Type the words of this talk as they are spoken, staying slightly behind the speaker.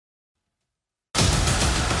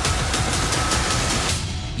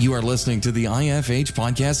You are listening to the IFH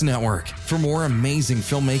Podcast Network. For more amazing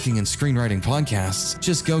filmmaking and screenwriting podcasts,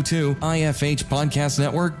 just go to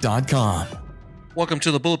ifhpodcastnetwork.com. Welcome to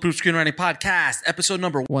the Bulletproof Screenwriting Podcast, episode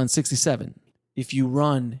number 167. If you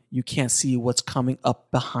run, you can't see what's coming up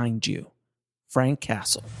behind you. Frank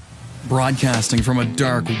Castle. Broadcasting from a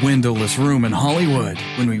dark, windowless room in Hollywood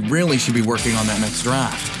when we really should be working on that next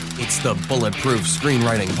draft. It's the Bulletproof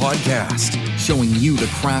Screenwriting Podcast, showing you the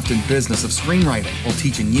craft and business of screenwriting while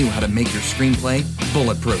teaching you how to make your screenplay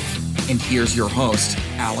bulletproof. And here's your host,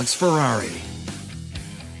 Alex Ferrari.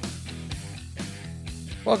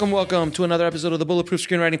 Welcome to another episode of the Bulletproof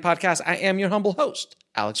Screenwriting Podcast. I am your humble host,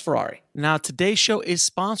 Alex Ferrari. Now, today's show is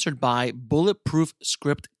sponsored by Bulletproof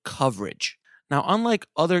Script Coverage. Now, unlike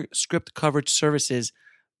other script coverage services,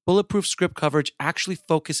 Bulletproof Script Coverage actually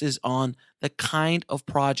focuses on the kind of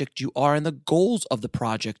project you are and the goals of the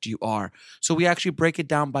project you are. So we actually break it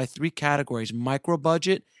down by three categories: micro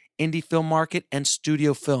budget, indie film market, and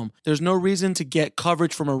studio film. There's no reason to get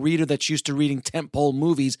coverage from a reader that's used to reading tentpole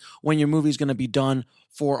movies when your movie is going to be done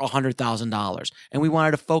for $100,000. And we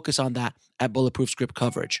wanted to focus on that at Bulletproof Script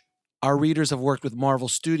Coverage. Our readers have worked with Marvel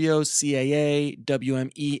Studios, CAA,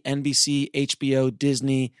 WME, NBC, HBO,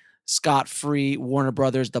 Disney, Scott Free, Warner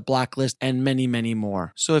Brothers, The Blacklist, and many, many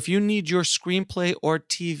more. So if you need your screenplay or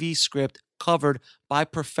TV script covered by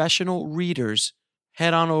professional readers,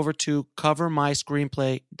 head on over to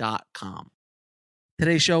covermyscreenplay.com.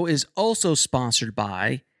 Today's show is also sponsored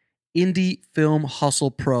by Indie Film Hustle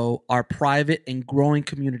Pro, our private and growing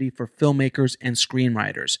community for filmmakers and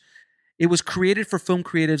screenwriters. It was created for film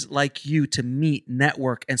creatives like you to meet,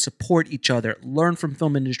 network, and support each other, learn from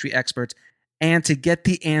film industry experts, and to get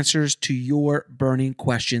the answers to your burning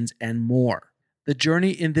questions and more. The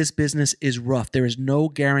journey in this business is rough. There is no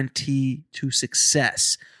guarantee to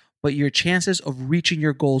success, but your chances of reaching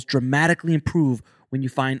your goals dramatically improve when you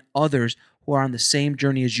find others who are on the same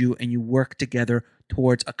journey as you and you work together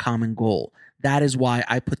towards a common goal. That is why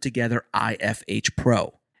I put together IFH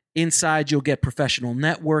Pro. Inside, you'll get professional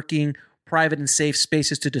networking, private and safe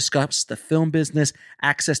spaces to discuss the film business,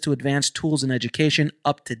 access to advanced tools and education,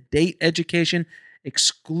 up-to-date education,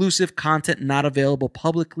 exclusive content not available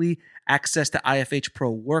publicly, access to IFH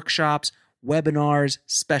Pro workshops, webinars,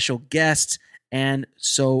 special guests, and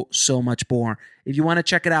so much more. If you want to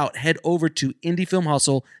check it out, head over to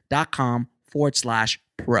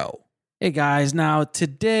indiefilmhustle.com/pro. Hey guys, now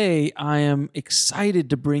today I am excited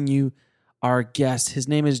to bring you our guest. His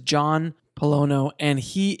name is John Pollono, and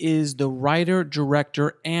he is the writer,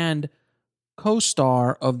 director, and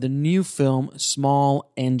co-star of the new film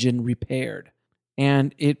Small Engine Repaired.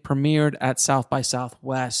 And it premiered at South by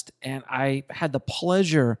Southwest, and I had the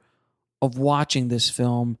pleasure of watching this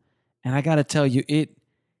film, and I got to tell you, it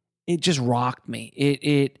just rocked me.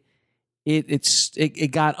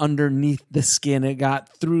 It got underneath the skin. It got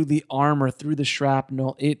through the armor, through the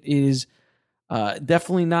shrapnel. It is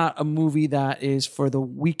definitely not a movie that is for the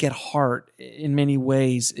weak at heart in many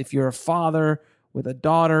ways. If you're a father with a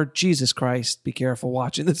daughter, Jesus Christ, be careful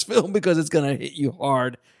watching this film because it's going to hit you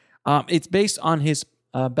hard. It's based on his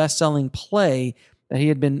best-selling play that he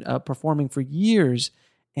had been performing for years,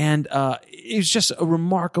 and it's just a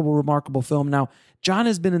remarkable film. Now, John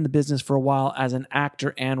has been in the business for a while as an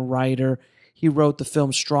actor and writer. He wrote the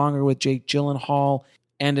film Stronger with Jake Gyllenhaal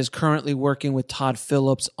and is currently working with Todd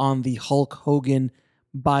Phillips on the Hulk Hogan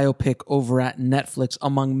biopic over at Netflix,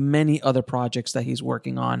 among many other projects that he's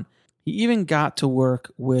working on. He even got to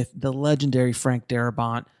work with the legendary Frank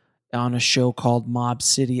Darabont on a show called Mob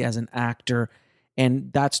City as an actor,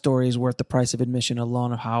 and that story is worth the price of admission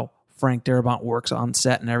alone of how Frank Darabont works on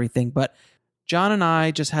set and everything. But John and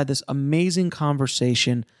I just had this amazing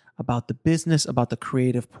conversation about the business, about the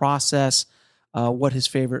creative process, what his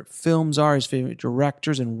favorite films are, his favorite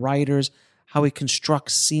directors and writers, how he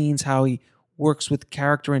constructs scenes, how he works with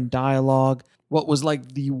character and dialogue, what was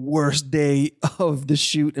like the worst day of the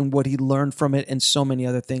shoot and what he learned from it, and so many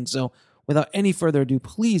other things. So without any further ado,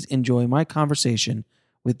 please enjoy my conversation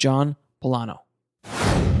with John Pollono.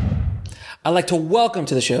 I'd like to welcome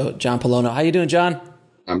to the show John Pollono. How you doing, John?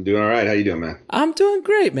 I'm doing all right. How you doing, man? I'm doing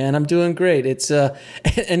great, man. I'm doing great. It's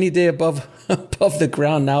any day above the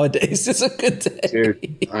ground nowadays. It's a good day.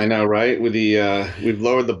 Dude, I know, right? With the we've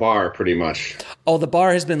lowered the bar pretty much. Oh, the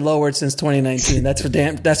bar has been lowered since 2019. That's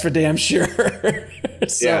for damn sure.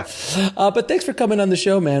 So, yeah. But thanks for coming on the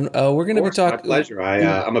show, man. We're going to be talking. My pleasure.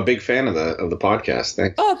 I'm a big fan of the podcast.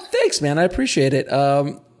 Thanks. Oh, thanks, man. I appreciate it.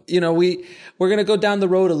 We're going to go down the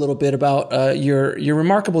road a little bit about your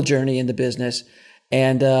remarkable journey in the business.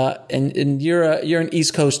 And you're an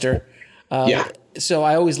East Coaster. Yeah. So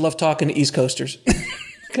I always love talking to East Coasters.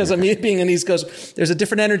 because I'm being on East Coast. There's a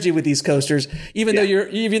different energy with East Coasters, even though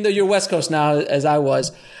you're West Coast now, as I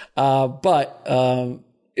was.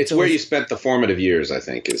 It's where you spent the formative years, I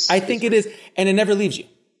think. It is, and it never leaves you.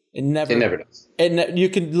 It never does. And you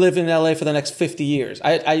can live in LA for the next 50 years.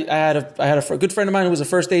 I had a good friend of mine who was a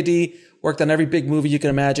first AD, worked on every big movie you can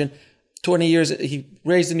imagine. 20 years, he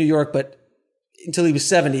raised in New York, but until he was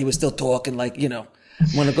 70, he was still talking like,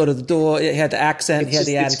 want to go to the door. He had the accent. He had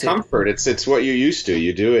the attitude. It's comfort. It's what you're used to.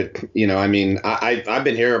 You do it. I've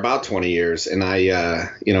been here about 20 years, and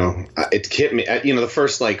it hit me. The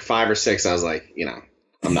first like 5 or 6, I was like,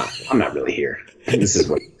 I'm not really here. This is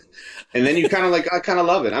what. And then you kind of I kind of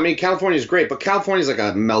love it. I mean, California is great, but California is like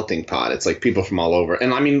a melting pot. It's like people from all over.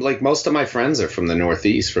 And I mean, like most of my friends are from the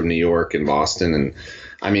Northeast, from New York and Boston. And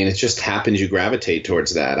I mean, it just happens you gravitate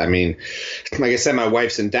towards that. I mean, like I said, my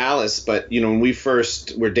wife's in Dallas, but when we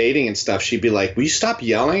first were dating and stuff, she'd be like, will you stop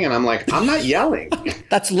yelling? And I'm like, I'm not yelling.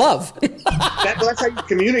 That's love. That's how you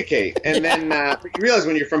communicate. And then you realize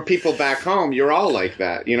when you're from people back home, you're all like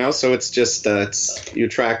that, So it's just, you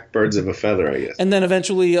attract birds of a feather, I guess. And then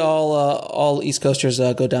eventually all East Coasters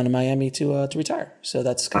go down to Miami to retire. So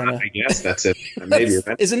that's kind of. I guess that's it. Maybe.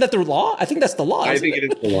 Isn't that the law? I think that's the law. I think it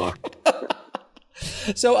is the law.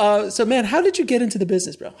 So man, how did you get into the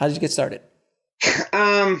business, bro? How did you get started?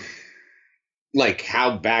 Like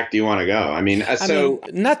how back do you want to go? I mean,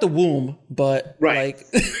 not the womb, but right.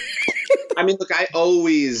 I mean, look, I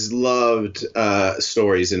always loved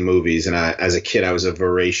stories and movies, and as a kid, I was a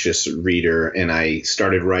voracious reader, and I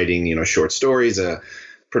started writing, short stories.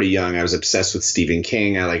 Pretty young, I was obsessed with Stephen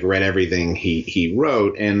King. I read everything he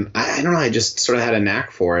wrote, and I don't know, I just sort of had a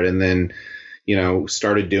knack for it, and then.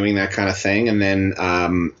 Started doing that kind of thing. And then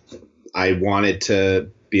I wanted to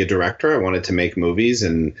be a director. I wanted to make movies.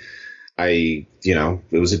 And it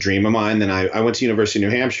was a dream of mine. Then I went to University of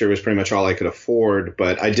New Hampshire. It was pretty much all I could afford.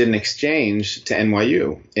 But I did an exchange to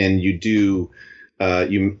NYU. And you do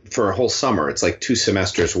for a whole summer. It's like 2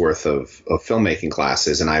 semesters worth of filmmaking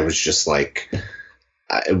classes. And I was just like,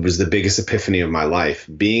 it was the biggest epiphany of my life,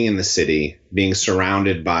 being in the city, being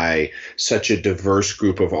surrounded by such a diverse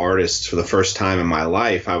group of artists for the first time in my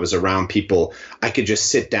life. I was around people I could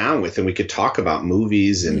just sit down with, and we could talk about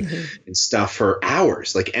movies and stuff for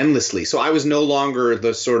hours, like endlessly. So I was no longer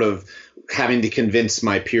the sort of having to convince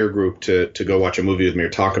my peer group to go watch a movie with me or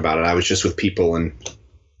talk about it. I was just with people and,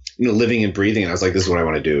 living and breathing. And I was like, this is what I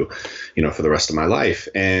want to do, for the rest of my life.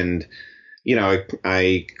 And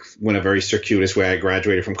I went a very circuitous way. I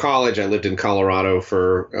graduated from college. I lived in Colorado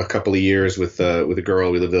for a couple of years with a girl.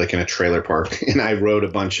 We lived in a trailer park, and I wrote a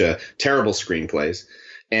bunch of terrible screenplays.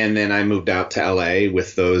 And then I moved out to LA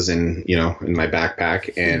with those in my backpack,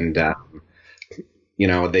 and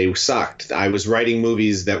they sucked. I was writing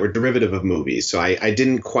movies that were derivative of movies, so I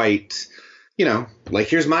didn't quite.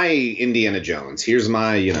 Here's my Indiana Jones. Here's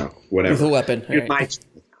my whatever. Lethal Weapon. Here's my.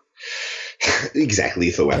 Exactly,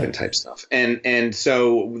 Lethal Weapon type stuff. And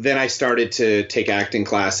so then I started to take acting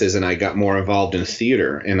classes, and I got more involved in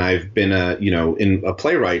theater. And I've been a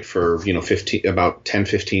playwright for about 10,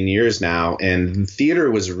 15 years now. And theater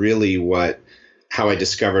was really how I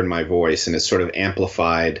discovered my voice, and it sort of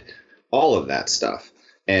amplified all of that stuff.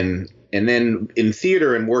 And then in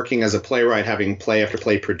theater and working as a playwright, having play after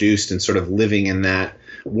play produced and sort of living in that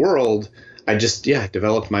world, I just,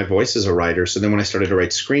 developed my voice as a writer. So then when I started to write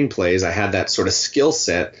screenplays, I had that sort of skill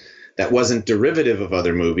set that wasn't derivative of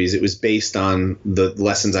other movies. It was based on the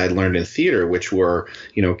lessons I had learned in theater, which were,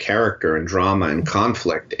 character and drama and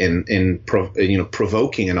conflict and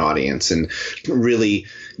provoking an audience and really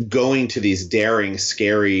going to these daring,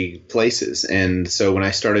 scary places. And so when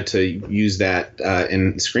I started to use that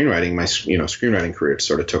in screenwriting, my, screenwriting career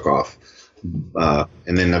sort of took off.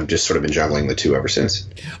 And then I've just sort of been juggling the two ever since.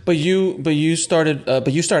 But you started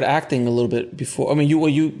acting a little bit before. I mean,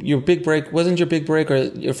 your big break wasn't your big break or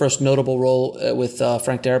your first notable role with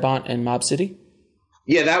Frank Darabont in Mob City?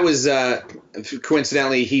 Yeah, that was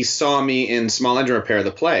coincidentally he saw me in Small Engine Repair, the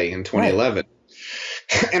play, in 2011.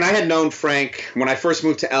 Right. And I had known Frank when I first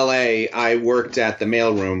moved to LA. I worked at the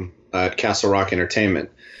mailroom at Castle Rock Entertainment,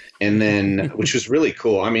 and then which was really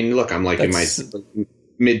cool. I mean, look, I'm like in my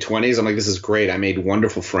mid-20s. I'm like, this is great. I made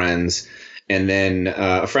wonderful friends. And then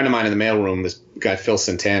a friend of mine in the mailroom, this guy, Phil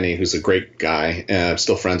Santani, who's a great guy, I'm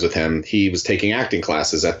still friends with him. He was taking acting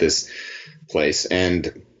classes at this place.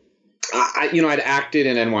 And, I'd acted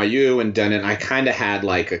in NYU and done it. I kind of had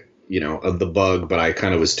the bug, but I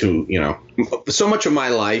kind of was too, so much of my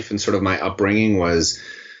life and sort of my upbringing was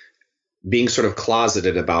being sort of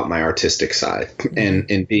closeted about my artistic side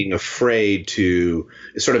and being afraid to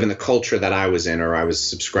sort of in the culture that I was in or I was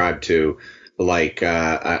subscribed to, like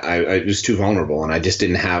I was too vulnerable, and I just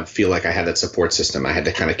didn't feel like I had that support system. I had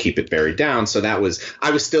to kind of keep it buried down. So I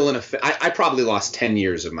was still I probably lost 10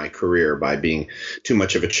 years of my career by being too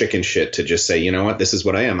much of a chicken shit to just say, you know what, this is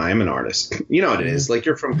what I am. I am an artist. You know what it is. Like,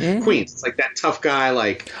 you're from Queens. It's like that tough guy.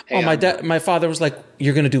 Like, hey, my father was like,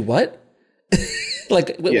 you're going to do what?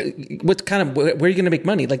 Like, what kind of, where are you going to make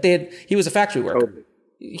money? Like, he was a factory worker. Totally.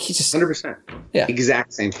 He just 100%. Yeah.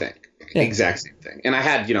 Exact same thing. Yeah. Exact same thing. And I've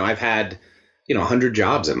had 100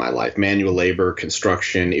 jobs in my life: manual labor,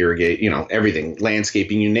 construction, irrigate, everything,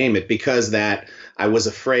 landscaping, you name it, because that I was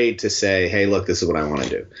afraid to say, hey, look, this is what I want to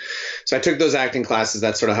do. So I took those acting classes.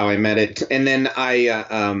 That's sort of how I met it. And then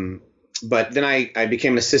but then I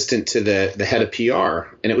became an assistant to the head of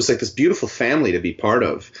PR, and it was like this beautiful family to be part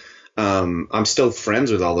of. I'm still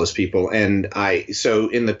friends with all those people. And so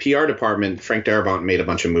in the PR department, Frank Darabont made a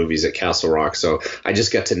bunch of movies at Castle Rock. So I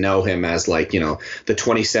just got to know him as the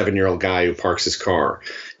 27-year-old guy who parks his car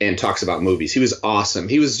and talks about movies. He was awesome.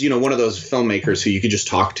 He was, one of those filmmakers who you could just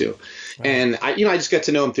talk to. Right. And I just got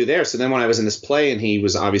to know him through there. So then when I was in this play, and he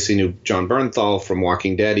was obviously knew John Bernthal from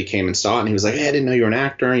Walking Dead, he came and saw it, and he was like, hey, I didn't know you were an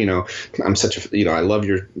actor. I'm such a, I love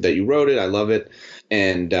that you wrote it. I love it.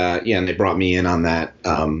 And and they brought me in on that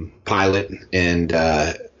pilot, and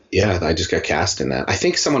I just got cast in that. I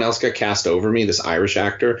think someone else got cast over me, this Irish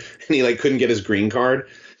actor, and he couldn't get his green card.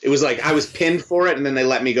 It was like I was pinned for it, and then they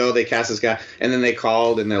let me go. They cast this guy, and then they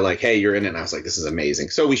called, and they're like, hey, you're in it. And I was like, this is amazing.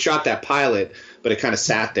 So we shot that pilot, but it kind of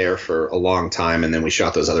sat there for a long time, and then we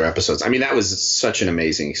shot those other episodes. I mean, that was such an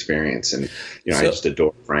amazing experience, and I just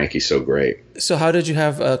adore Frank. He's so great. So how did you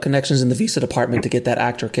have connections in the visa department to get that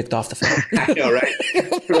actor kicked off the film? I know,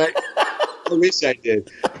 right? Right. I wish I did.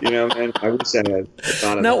 Man, I wish I had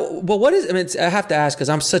thought of that. But what is? I have to ask, because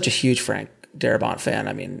I'm such a huge Frank Darabont fan.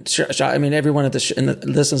 I mean, everyone at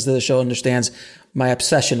listens to the show understands my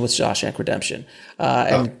obsession with Shawshank Redemption,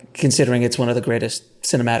 and considering it's one of the greatest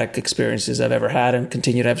cinematic experiences I've ever had, and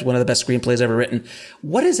continue to have one of the best screenplays ever written.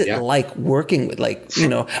 What is it like working with,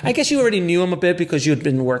 I guess you already knew him a bit because you had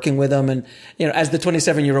been working with him, and as the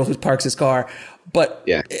 27-year-old who parks his car, but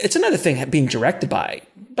it's another thing being directed by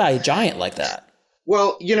a giant like that.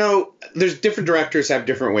 Well, there's different directors have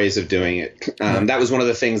different ways of doing it. That was one of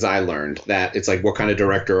the things I learned, that it's like, what kind of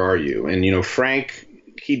director are you? And, Frank,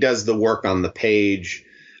 he does the work on the page.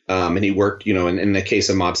 And he worked, in the case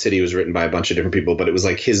of Mob City, it was written by a bunch of different people, but it was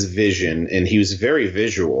like his vision, and he was very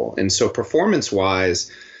visual. And so performance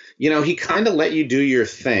wise, he kind of let you do your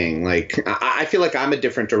thing. Like, I feel like I'm a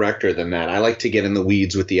different director than that. I like to get in the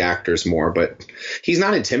weeds with the actors more, but he's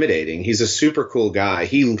not intimidating. He's a super cool guy.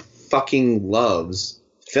 He fucking loves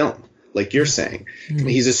film, like you're saying.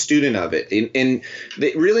 He's a student of it. And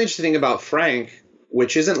the really interesting thing about Frank,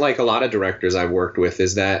 which isn't like a lot of directors I've worked with,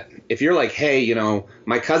 is that if you're like, hey,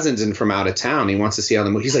 my cousin's in from out of town, he wants to see how the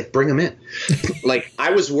movie, he's like, bring him in. Like,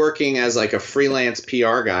 I was working as like a freelance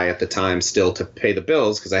PR guy at the time still to pay the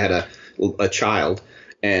bills, because I had a child,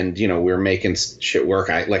 and we were making shit work.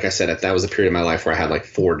 Like I said, that was a period of my life where I had like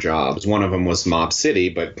 4 jobs. One of them was Mob City,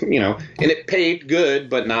 but and it paid good,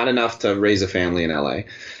 but not enough to raise a family in LA.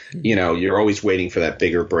 You're always waiting for that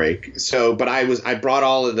bigger break. So, but I brought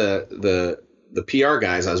all of the PR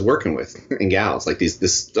guys I was working with, and gals, like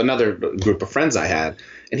this another group of friends I had.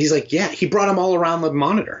 And he's like, yeah, he brought them all around the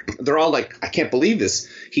monitor. They're all like, I can't believe this.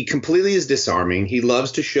 He completely is disarming. He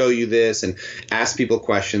loves to show you this and ask people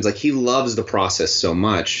questions. Like, he loves the process so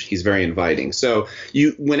much. He's very inviting. So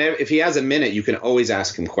if he has a minute, you can always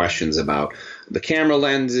ask him questions about the camera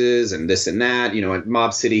lenses and this and that. At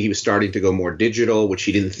Mob City, he was starting to go more digital, which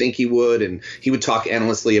he didn't think he would. And he would talk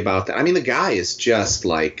endlessly about that. I mean, the guy is just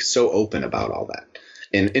like so open about all that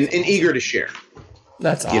and eager to share.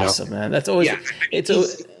 That's awesome, man. That's always it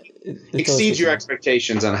exceeds your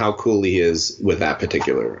expectations on how cool he is with that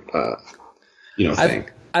particular thing.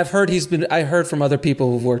 I heard from other people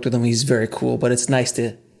who've worked with him, he's very cool, but it's nice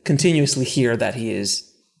to continuously hear that he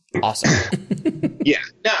is awesome. Yeah,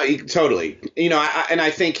 no, totally. I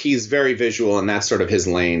think he's very visual, and that's sort of his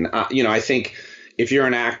lane. I think if you're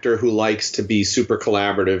an actor who likes to be super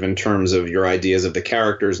collaborative in terms of your ideas of the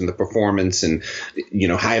characters and the performance, and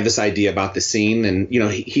I have this idea about the scene, and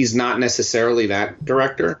he's not necessarily that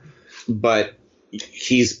director, but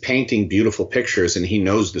he's painting beautiful pictures, and he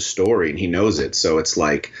knows the story, and he knows it. So it's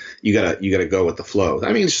like you gotta go with the flow.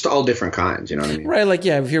 I mean, it's just all different kinds. You know what I mean? Right. Like,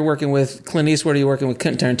 if you're working with Clint Eastwood or you're working with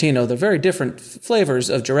Quentin Tarantino, they're very different flavors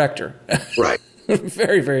of director. Right.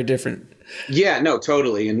 Very, very different. Yeah, no,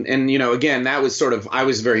 totally. And again, that was sort of, I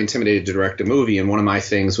was very intimidated to direct a movie. And one of my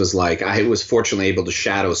things was like, I was fortunately able to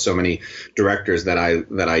shadow so many directors that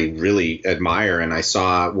I really admire. And I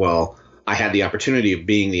saw, well, I had the opportunity of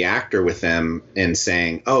being the actor with them and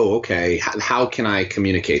saying, oh, okay, how can I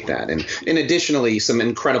communicate that? And additionally, some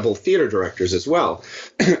incredible theater directors as well.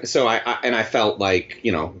 So I felt like,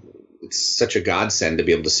 it's such a godsend to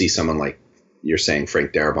be able to see someone like you're saying,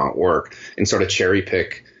 Frank Darabont, work and sort of cherry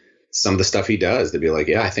pick some of the stuff he does to be like,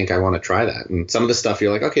 yeah, I think I want to try that. And some of the stuff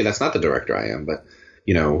you're like, okay, that's not the director I am. But,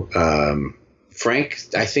 Frank,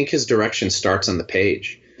 I think his direction starts on the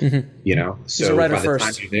page. Mm-hmm. So he's a writer by the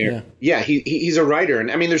first. time you're there, he's a writer. And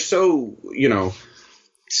I mean, they're so,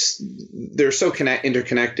 they're so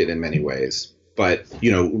interconnected in many ways. But,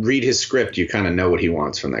 read his script, you kind of know what he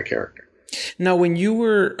wants from that character. Now, when you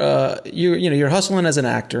were, you're hustling as an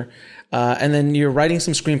actor, and then you're writing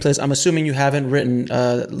some screenplays. I'm assuming you haven't written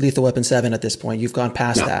Lethal Weapon 7 at this point. You've gone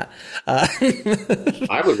past that.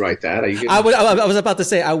 I would write that. I was about to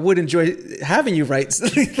say I would enjoy having you write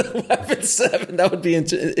Lethal Weapon 7. That would be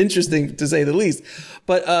interesting to say the least.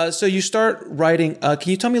 But so you start writing. Can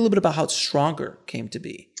you tell me a little bit about how Stronger came to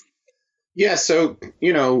be? Yeah. So,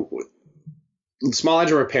 Small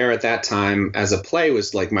Engine Repair at that time as a play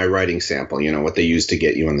was like my writing sample, what they used to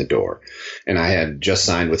get you in the door. And I had just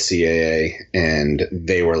signed with CAA and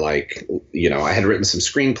they were like, I had written some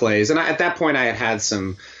screenplays. And at that point I had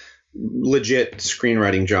some legit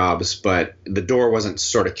screenwriting jobs, but the door wasn't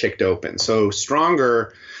sort of kicked open. So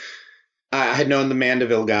Stronger, I had known the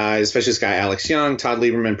Mandeville guys, especially this guy, Alex Young, Todd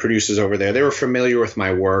Lieberman, producers over there. They were familiar with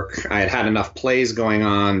my work. I had enough plays going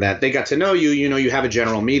on that they got to know you. You have a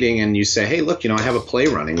general meeting and you say, hey, look, I have a play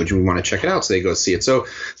running. Would you want to check it out? So they go see it. So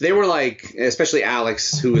they were like, especially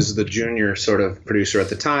Alex, who was the junior sort of producer at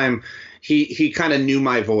the time, he kind of knew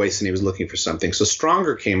my voice and he was looking for something. So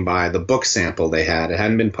Stronger came by, the book sample they had. It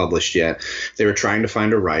hadn't been published yet. They were trying to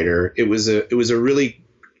find a writer. It was a really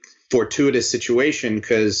fortuitous situation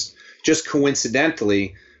because just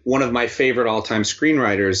coincidentally, one of my favorite all-time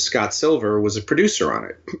screenwriters, Scott Silver, was a producer on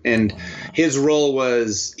it. And his role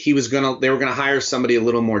was they were going to hire somebody a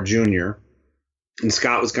little more junior. And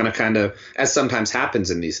Scott was going to kind of, as sometimes happens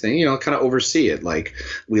in these things, kind of oversee it. Like,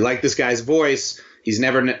 we like this guy's voice. He's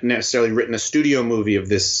never necessarily written a studio movie of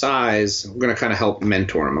this size. We're going to kind of help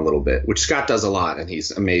mentor him a little bit, which Scott does a lot, and he's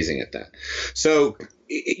amazing at that. So,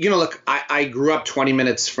 look, I grew up 20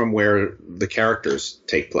 minutes from where the characters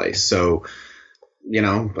take place. So,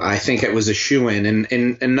 I think it was a shoo-in.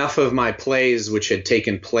 And enough of my plays, which had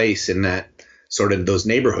taken place in that sort of those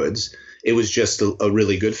neighborhoods, it was just a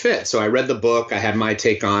really good fit. So I read the book, I had my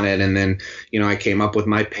take on it, and then, I came up with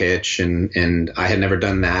my pitch, and I had never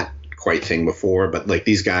done that quite thing before, but like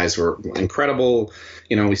these guys were incredible.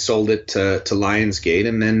 We sold it to Lionsgate,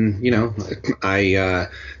 and then, I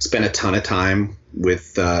spent a ton of time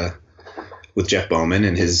with Jeff Bauman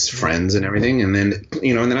and his friends and everything. And then,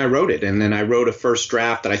 and then I wrote it, and then I wrote a first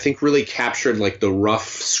draft that I think really captured like the rough,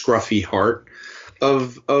 scruffy heart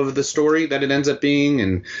of the story that it ends up being.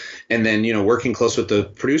 And then, working close with the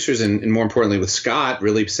producers and more importantly with Scott,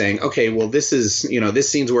 really saying, okay, well, this is, this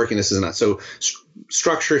scene's working, this is not. So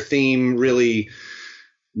structure, theme, really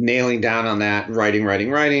nailing down on that,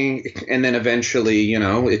 writing. And then eventually,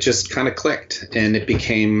 it just kind of clicked, and it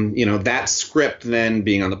became, that script then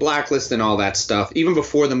being on the blacklist and all that stuff. Even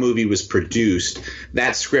before the movie was produced,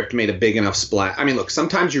 that script made a big enough splash. I mean, look,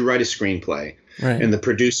 sometimes you write a screenplay, right, and the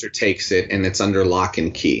producer takes it and it's under lock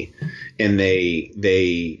and key, and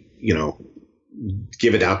they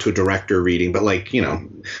give it out to a director reading. But like,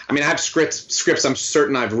 I have scripts I'm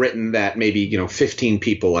certain I've written that maybe, 15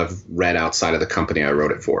 people have read outside of the company I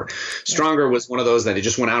wrote it for. Stronger was one of those that it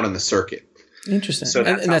just went out on the circuit. Interesting. So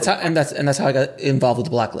that's how I got involved with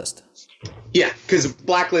the blacklist. Yeah. Cause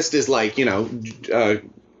blacklist is like,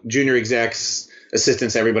 junior execs,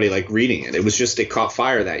 assistants, everybody like reading it. It was just, it caught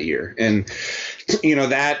fire that year. And,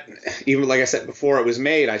 that even like I said before it was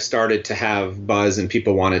made, I started to have buzz and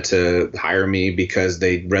people wanted to hire me because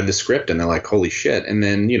they read the script and they're like, holy shit. And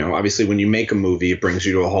then, obviously when you make a movie, it brings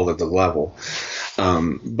you to a whole other level.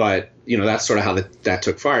 But, that's sort of how that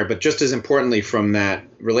took fire. But just as importantly from that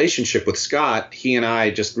relationship with Scott, he and I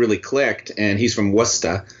just really clicked, and he's from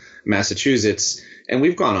Worcester, Massachusetts. And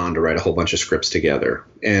we've gone on to write a whole bunch of scripts together.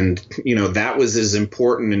 And, that was as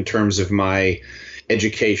important in terms of my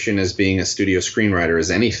education as being a studio screenwriter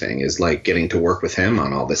as anything, is like getting to work with him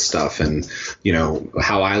on all this stuff, and,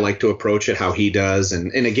 how I like to approach it, how he does.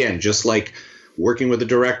 And again, just like working with a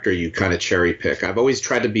director, you kind of cherry pick. I've always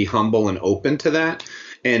tried to be humble and open to that.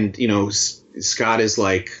 And, Scott is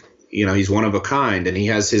like, he's one of a kind, and he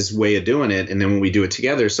has his way of doing it. And then when we do it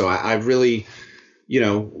together, so I've really,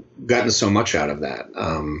 gotten so much out of that.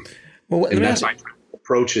 Well, let me ask you,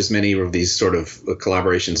 approach as many of these sort of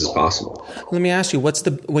collaborations as possible. Let me ask you,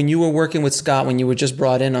 when you were working with Scott, when you were just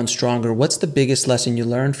brought in on Stronger, what's the biggest lesson you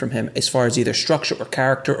learned from him as far as either structure or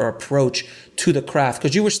character or approach to the craft?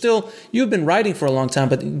 Because you've been writing for a long time,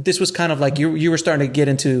 but this was kind of like you were starting to get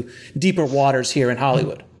into deeper waters here in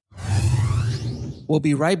Hollywood. We'll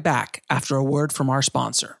be right back after a word from our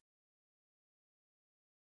sponsor.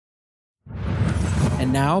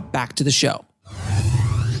 And now back to the show.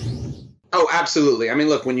 Oh, absolutely. I mean,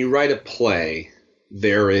 look, when you write a play,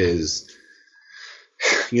 there is,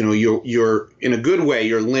 you're in a good way,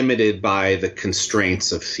 you're limited by the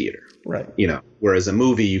constraints of theater. Right. Whereas a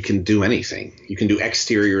movie, you can do anything. You can do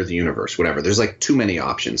exterior of the universe, whatever. There's like too many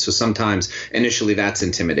options. So sometimes initially that's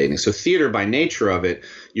intimidating. So theater, by nature of it,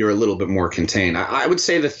 you're a little bit more contained. I would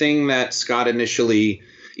say the thing that Scott initially,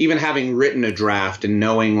 even having written a draft and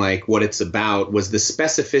knowing like what it's about, was the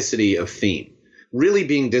specificity of theme. Really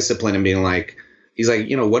being disciplined and being like, he's like,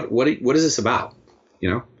 what is this about?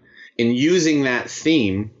 And using that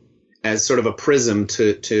theme as sort of a prism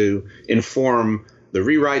to inform the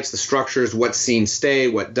rewrites, the structures, what scenes stay,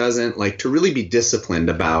 what doesn't, like to really be disciplined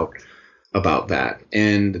about that.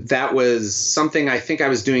 And that was something I think I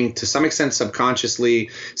was doing to some extent subconsciously,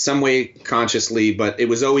 some way consciously, but it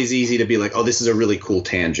was always easy to be like, oh, this is a really cool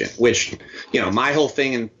tangent, which, my whole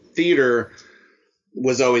thing in theater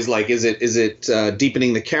was always like, is it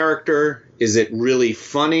deepening the character? Is it really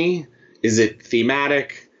funny? Is it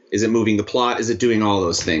thematic? Is it moving the plot? Is it doing all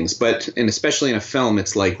those things? And especially in a film,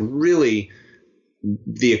 it's like really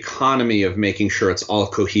the economy of making sure it's all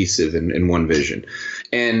cohesive in one vision.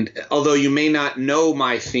 And although you may not know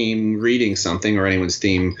my theme reading something or anyone's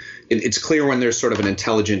theme, it's clear when there's sort of an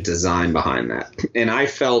intelligent design behind that. And I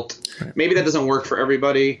felt maybe that doesn't work for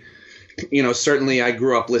everybody. Certainly I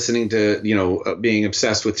grew up listening to, being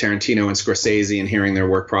obsessed with Tarantino and Scorsese and hearing their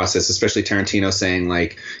work process, especially Tarantino saying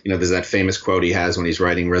like, there's that famous quote he has when he's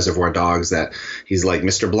writing Reservoir Dogs that he's like,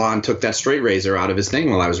 Mr. Blonde took that straight razor out of his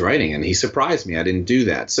thing while I was writing and he surprised me. I didn't do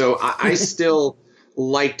that. So I still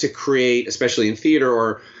like to create, especially in theater,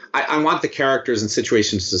 or I want the characters and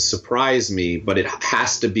situations to surprise me, but it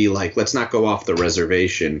has to be like, let's not go off the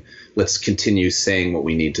reservation. Let's continue saying what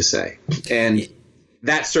we need to say. And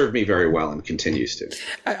that served me very well and continues to.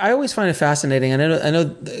 I always find it fascinating. And I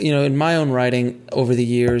know, in my own writing over the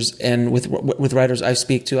years and with writers I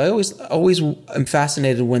speak to, I always am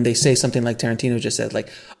fascinated when they say something like Tarantino just said, like,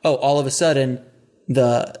 oh, all of a sudden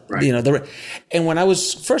and when I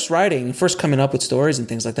was first coming up with stories and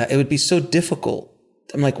things like that, it would be so difficult.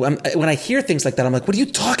 I'm like, when I hear things like that, I'm like, what are you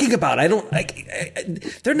talking about?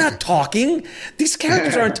 They're not talking. These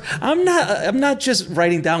characters aren't, I'm not just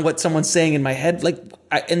writing down what someone's saying in my head.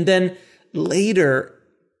 And then later,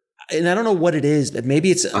 and I don't know what it is, but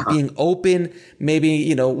maybe it's being open,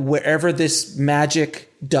 maybe, wherever this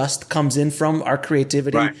magic dust comes in from, our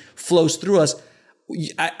creativity flows through us.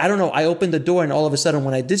 I don't know. I opened the door and all of a sudden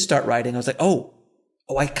when I did start writing, I was like, oh,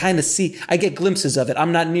 I kind of see, I get glimpses of it.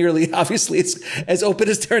 I'm not nearly, obviously, it's as open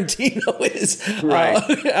as Tarantino is. Right.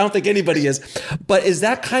 I don't think anybody is. But is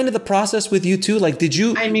that kind of the process with you too? Like, do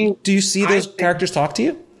you see those characters talk to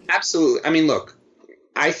you? Absolutely. I mean, look,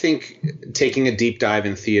 I think taking a deep dive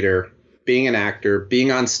in theater, being an actor,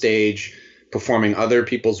 being on stage, performing other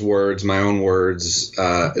people's words, my own words,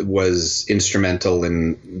 was instrumental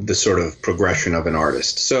in the sort of progression of an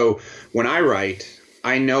artist. So when I write,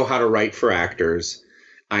 I know how to write for actors.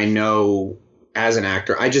 I know as an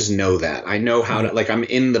actor, I just know that. I know how to, like, I'm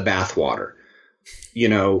in the bathwater,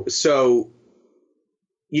 So,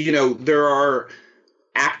 there are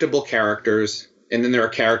actable characters, and then there are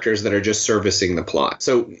characters that are just servicing the plot.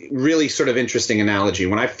 So really sort of interesting analogy.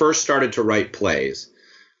 When I first started to write plays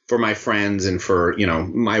for my friends and for,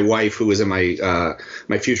 my wife who was in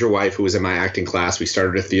my future wife who was in my acting class, we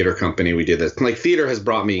started a theater company. We did this. Like, theater has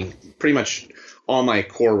brought me pretty much all my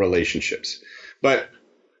core relationships. But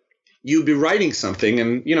you'd be writing something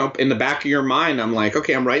and, in the back of your mind, I'm like,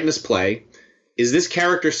 okay, I'm writing this play. Is this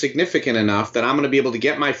character significant enough that I'm going to be able to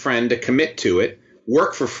get my friend to commit to it,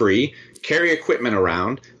 work for free, carry equipment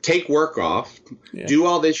around, take work off, do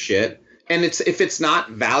all this shit? And if it's not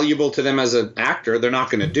valuable to them as an actor, they're not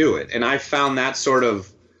going to do it. And I found that sort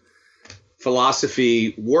of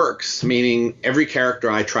philosophy works, meaning every character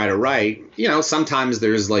I try to write, sometimes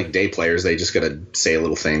there's like day players. They just got to say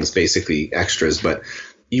little things, basically extras, but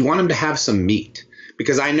you want them to have some meat,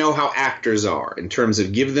 because I know how actors are in terms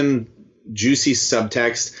of give them juicy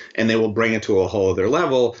subtext and they will bring it to a whole other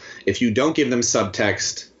level. If you don't give them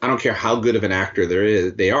subtext, I don't care how good of an actor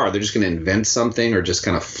they are, they're just going to invent something or just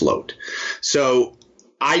kind of float. So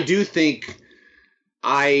I do think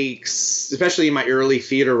especially in my early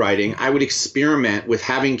theater writing, I would experiment with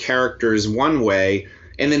having characters one way.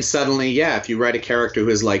 And then suddenly, if you write a character who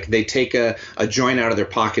is like, they take a joint out of their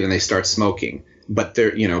pocket and they start smoking. But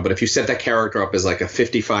but if you set that character up as like a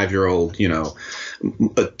 55-year-old,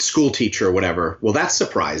 a school teacher or whatever, well, that's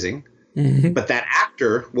surprising. Mm-hmm. But that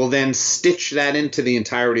actor will then stitch that into the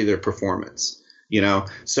entirety of their performance,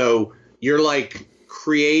 So you're like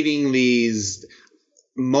creating these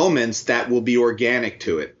moments that will be organic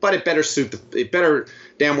to it, but it better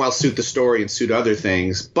damn well suit the story and suit other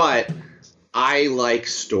things. But I like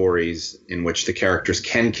stories in which the characters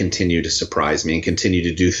can continue to surprise me and continue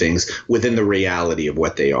to do things within the reality of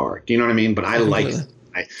what they are. Do you know what I mean? But I like,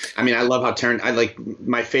 I love how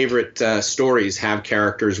my favorite stories have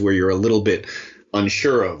characters where you're a little bit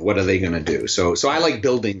unsure of what are they going to do. So I like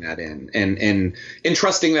building that in and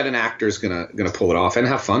trusting that an actor is going to pull it off and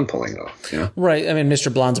have fun pulling it off. Right. I mean,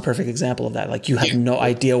 Mr. Blonde's a perfect example of that. Like you have no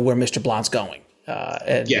idea where Mr. Blonde's going.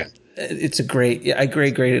 It's a great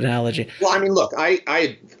analogy. Well, I mean, look,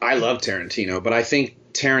 I love Tarantino, but I think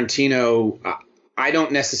Tarantino, I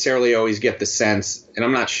don't necessarily always get the sense, and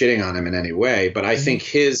I'm not shitting on him in any way, but I think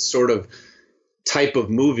his sort of type of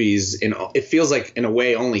movies, it feels like in a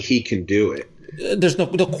way only he can do it. There's no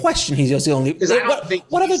question he's the only.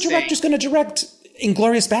 What other director's going to direct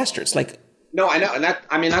Inglourious Bastards? Like, no, I know, and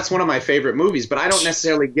that's one of my favorite movies, but I don't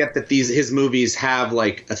necessarily get that his movies have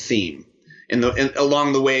like a theme.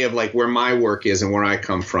 Along the way of like where my work is and where I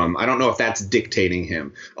come from. I don't know if that's dictating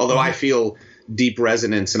him, although I feel deep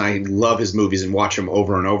resonance and I love his movies and watch them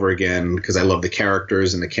over and over again because I love the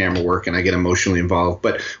characters and the camera work and I get emotionally involved.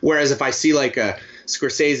 But whereas if I see like a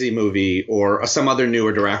Scorsese movie or some other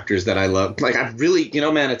newer directors that I love, like I really,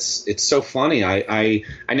 man, it's so funny. I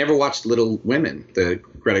never watched Little Women, the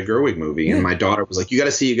Greta Gerwig movie, and my daughter was like, you got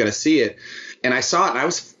to see it. And I saw it and I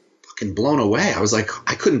was blown away. I was like,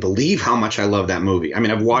 I couldn't believe how much I love that movie. I mean,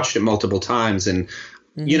 I've watched it multiple times and,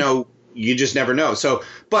 you just never know. So,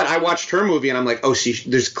 but I watched her movie and I'm like, oh,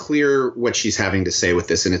 there's clear what she's having to say with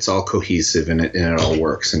this and it's all cohesive and it all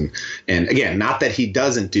works. And again, not that he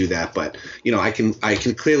doesn't do that, but, I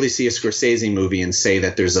can clearly see a Scorsese movie and say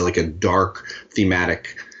that there's a dark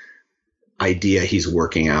thematic idea he's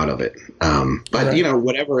working out of it. But,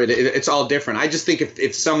 whatever, it's all different. I just think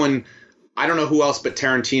if someone – I don't know who else but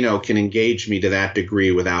Tarantino can engage me to that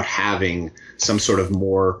degree without having some sort of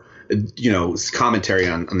more, commentary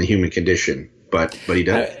on the human condition. But he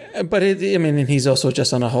does. And he's also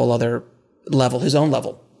just on a whole other level, his own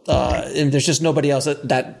level. And there's just nobody else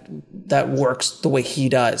that works the way he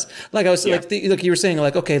does. Like I was like you were saying,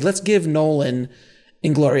 like, okay, let's give Nolan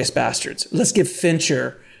Inglourious Bastards. Let's give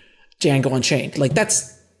Fincher Django Unchained. Like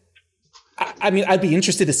that's. I mean, I'd be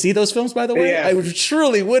interested to see those films, by the way. Yeah. I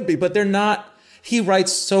truly would be, but they're not. He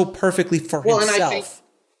writes so perfectly for himself. And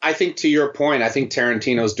I think to your point, I think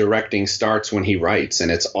Tarantino's directing starts when he writes, and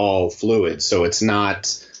it's all fluid. So it's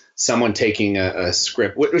not someone taking a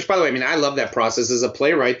script, which, by the way, I mean, I love that process. As a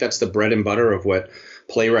playwright, that's the bread and butter of what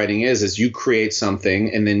playwriting is you create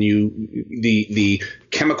something, and then the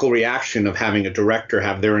chemical reaction of having a director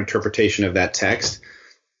have their interpretation of that text.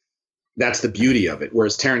 That's the beauty of it.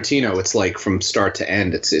 Whereas Tarantino, it's like from start to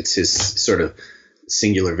end, it's his sort of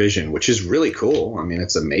singular vision, which is really cool. I mean,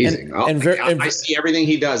 it's amazing. I see everything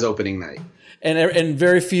he does opening night. And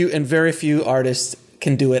very few artists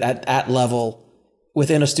can do it at that level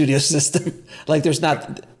within a studio system. Like there's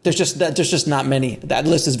just not many. That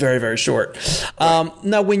list is very, very short.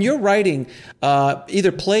 Now, when you're writing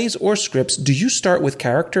either plays or scripts, do you start with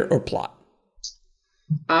character or plot?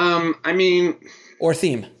 Or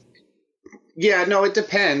theme. Yeah, no, it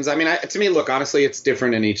depends. I mean, to me, look, honestly, it's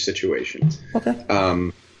different in each situation.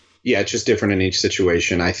 Okay. It's just different in each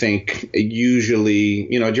situation. I think usually,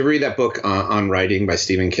 did you ever read that book on writing by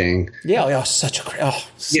Stephen King? Yeah, such a great.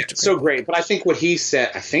 So great. But I think what he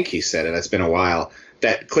said, it's been a while,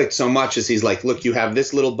 that clicked so much is he's like, look, you have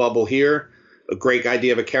this little bubble here, a great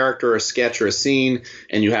idea of a character or a sketch or a scene,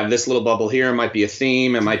 and you have this little bubble here. It might be a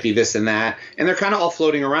theme. It might be this and that. And they're kind of all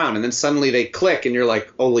floating around. And then suddenly they click and you're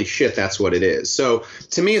like, holy shit, that's what it is. So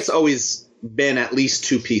to me, it's always been at least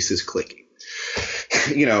two pieces clicking.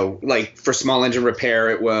 Like for Small Engine Repair,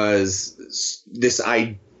 it was this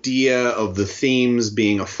idea of the themes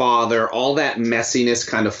being a father, all that messiness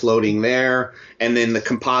kind of floating there. And then the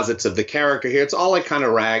composites of the character here, it's all like kind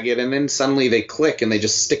of ragged. And then suddenly they click and they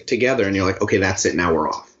just stick together. And you're like, okay, that's it. Now we're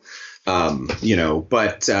off.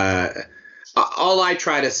 But all I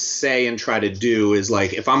try to say and try to do is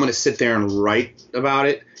like, if I'm going to sit there and write about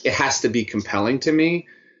it, it has to be compelling to me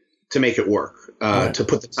to make it work, to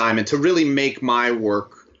put the time in, to really make my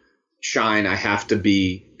work shine, I have to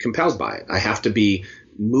be compelled by it. I have to be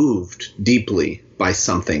moved deeply by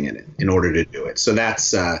something in it in order to do it. So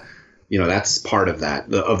that's that's part of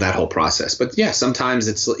that whole process. But yeah, sometimes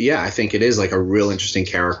I think it is like a real interesting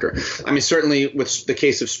character. I mean, certainly with the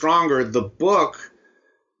case of Stronger, the book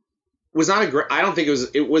was not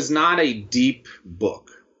it was not a deep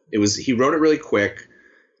book. He wrote it really quick.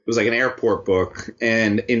 It was like an airport book.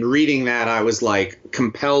 And in reading that, I was like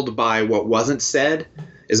compelled by what wasn't said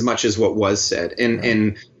as much as what was said.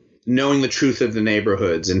 And knowing the truth of the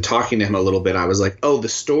neighborhoods and talking to him a little bit, I was like, oh, the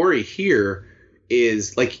story here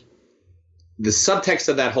is like the subtext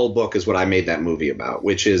of that whole book is what I made that movie about,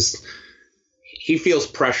 which is he feels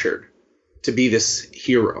pressured to be this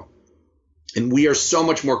hero. And we are so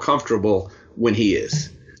much more comfortable when he is.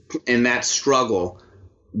 And that struggle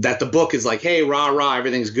that the book is like, hey, rah, rah,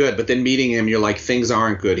 everything's good. But then meeting him, you're like, things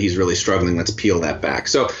aren't good. He's really struggling. Let's peel that back.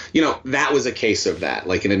 So, that was a case of that,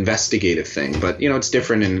 like an investigative thing. But, it's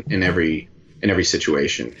different in every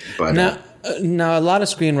situation. But now a lot of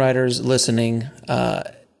screenwriters listening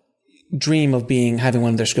dream of having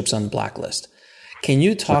one of their scripts on the blacklist. Can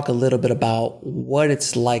you talk a little bit about what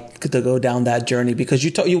it's like to go down that journey? Because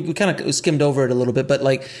you kind of skimmed over it a little bit, but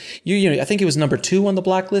like I think it was number 2 on the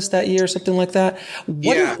blacklist that year or something like that.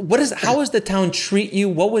 How does the town treat you?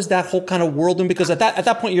 What was that whole kind of whirlwind? Because at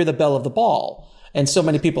that point you're the belle of the ball, and so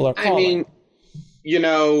many people are calling. I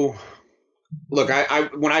mean, look, I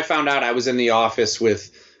when I found out, I was in the office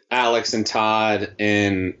with Alex and Todd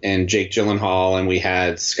and Jake Gyllenhaal, and we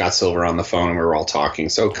had Scott Silver on the phone, and we were all talking.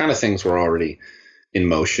 So kind of things were already in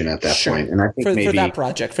motion at that point. And I think for that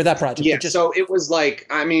project. Yeah. So it was like,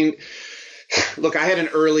 I mean, look, I had an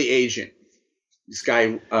early agent, this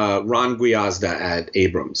guy, Ron Guiazda at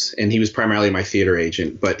Abrams, and he was primarily my theater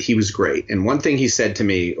agent, but he was great. And one thing he said to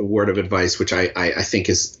me, a word of advice, which I think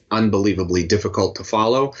is unbelievably difficult to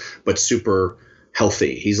follow, but super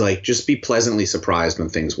healthy. He's like, just be pleasantly surprised when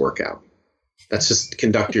things work out. That's just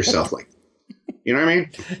conduct yourself like, you know what I mean?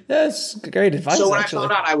 That's great advice. So when I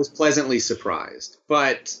found out, I was pleasantly surprised.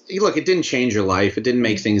 But look, it didn't change your life. It didn't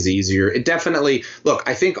make things easier. It definitely, look,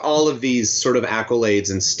 I think all of these sort of accolades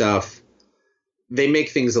and stuff, they make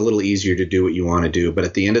things a little easier to do what you want to do. But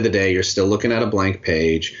at the end of the day, you're still looking at a blank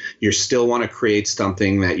page. You still want to create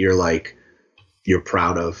something that you're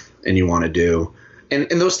proud of and you want to do. And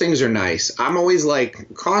those things are nice. I'm always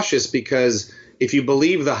like cautious because if you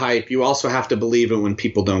believe the hype, you also have to believe it when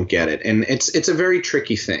people don't get it. And it's a very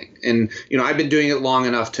tricky thing. And, I've been doing it long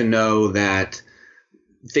enough to know that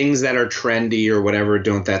things that are trendy or whatever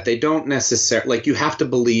they don't necessarily, like, you have to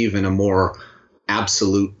believe in a more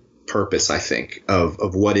absolute purpose, I think,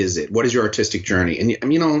 of what is it? What is your artistic journey? And, I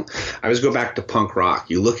always go back to punk rock.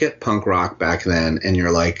 You look at punk rock back then and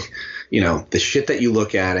you're like, the shit that you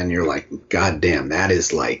look at and you're like, God damn, that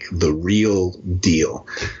is like the real deal.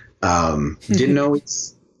 Didn't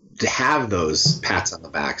always have those pats on the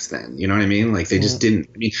backs then. You know what I mean? Like they just didn't.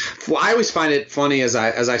 I mean, well, I always find it funny as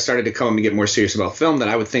I started to come and get more serious about film that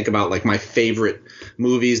I would think about like my favorite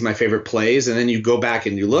movies, my favorite plays, and then you go back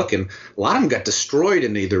and you look, and a lot of them got destroyed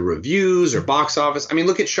in either reviews or box office. I mean,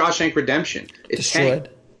 look at Shawshank Redemption. It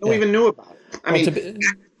destroyed. No one even knew about it. I mean,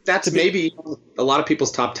 that's maybe a lot of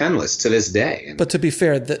people's top 10 lists to this day. But to be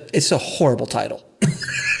fair, it's a horrible title.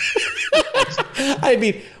 I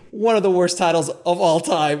mean, one of the worst titles of all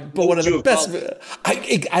time, but one of the best.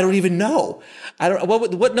 I don't even know. I don't.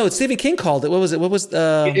 What? No, Stephen King called it. What was it? What was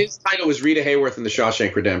his title? Was Rita Hayworth in the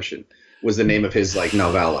Shawshank Redemption? Was the name of his like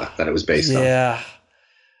novella that it was based on? Yeah,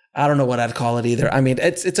 I don't know what I'd call it either. I mean,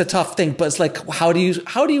 it's a tough thing, but it's like how do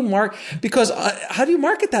you mark? Because how do you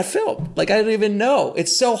market that film? Like I don't even know.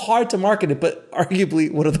 It's so hard to market it, but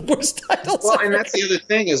arguably one of the worst titles. Well, and that's the other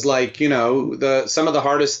thing is like some of the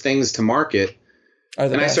hardest things to market.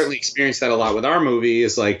 And I certainly experienced that a lot with our movie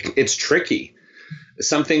is like, it's tricky.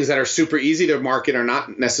 Some things that are super easy to market are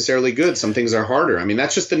not necessarily good. Some things are harder. I mean,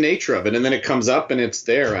 that's just the nature of it. And then it comes up and it's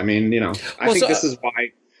there. I mean, I think this is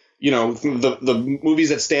why, the movies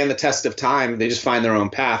that stand the test of time, they just find their own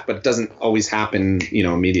path, but it doesn't always happen,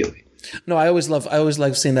 immediately. No, I always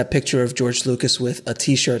love seeing that picture of George Lucas with a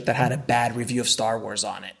T-shirt that had a bad review of Star Wars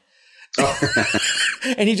on it.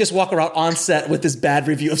 And he just walk around on set with this bad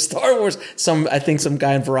review of Star Wars. I think some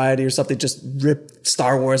guy in Variety or something just ripped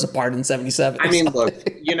Star Wars apart in '77. I mean, look,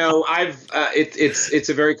 it's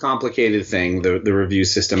a very complicated thing, the review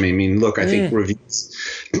system. I mean, look, I think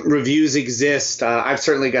reviews exist. I've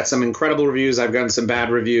certainly got some incredible reviews. I've gotten some bad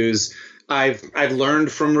reviews. I've learned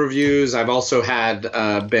from reviews. I've also had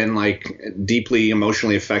been like deeply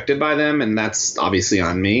emotionally affected by them, and that's obviously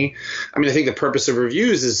on me. I mean, I think the purpose of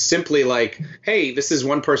reviews is simply like, hey, this is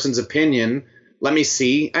one person's opinion. let me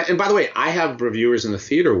see. And by the way, I have reviewers in the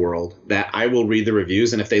theater world that I will read the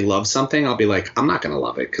reviews, and if they love something, I'll be like, I'm not going to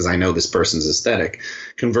love it because I know this person's aesthetic.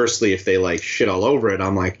 Conversely, if they like shit all over it,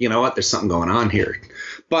 I'm like, you know what, there's something going on here.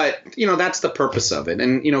 But, that's the purpose of it.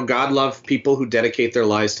 And, God loves people who dedicate their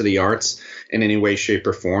lives to the arts in any way, shape,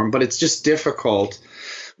 or form. But it's just difficult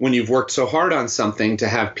when you've worked so hard on something to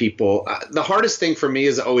have people. The hardest thing for me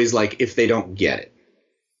is always like if they don't get it.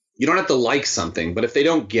 You don't have to like something, but if they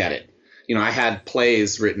don't get it. I had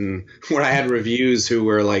plays written where I had reviews who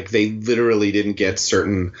were like, they literally didn't get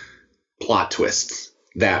certain plot twists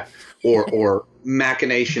or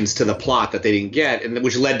machinations to the plot that they didn't get, and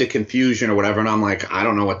which led to confusion or whatever. And I'm like, I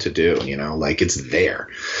don't know what to do, like it's there.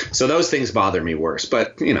 So those things bother me worse.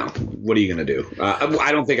 But, what are you going to do?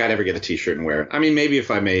 I don't think I'd ever get a T-shirt and wear it. I mean, maybe if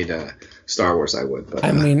I made Star Wars, I would. But,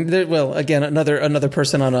 again, another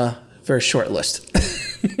person on a very short list.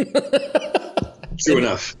 True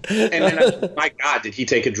enough. And then, my God, did he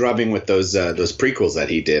take a drubbing with those prequels that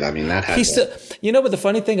he did? I mean, that had. But the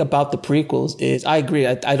funny thing about the prequels is, I agree.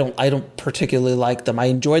 I don't particularly like them. I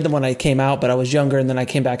enjoyed them when I came out, but I was younger, and then I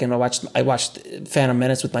came back and I watched Phantom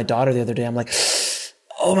Menace with my daughter the other day. I'm like,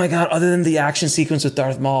 oh my God! Other than the action sequence with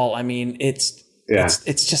Darth Maul, I mean, it's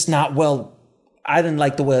just not well. I didn't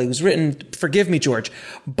like the way it was written. Forgive me, George,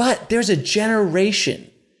 but there's a generation.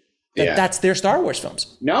 That's their Star Wars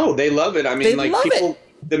films. No, they love it. I mean, people,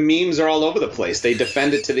 the memes are all over the place. They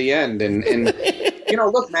defend it to the end. And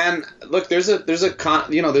look, man, there's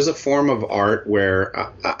a form of art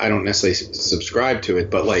where I don't necessarily subscribe to it,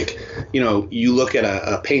 but you look at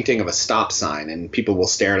a painting of a stop sign and people will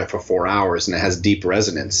stare at it for 4 hours and it has deep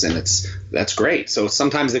resonance, and that's great. So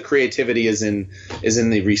sometimes the creativity is in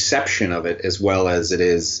the reception of it as well as it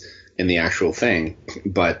is in the actual thing.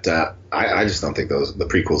 But I just don't think the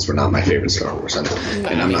prequels were not my favorite Star Wars, and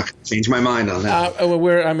I'm not going to change my mind on that.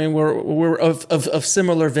 We're of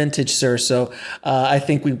similar vintage, sir. So I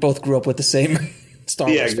think we both grew up with the same Star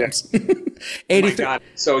Wars films. Oh my God,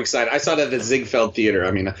 so excited! I saw that at the Ziegfeld Theater.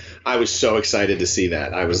 I mean, I was so excited to see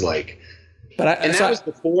that. I was like. That was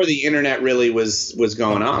before the internet really was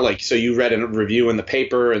going on. So you read a review in the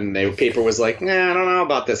paper, and the paper was like, "Nah, I don't know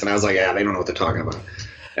about this," and I was like, "Yeah, they don't know what they're talking about."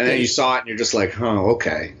 And then you saw it, and you're just like, "Oh,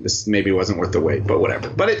 okay, this maybe wasn't worth the wait," but whatever.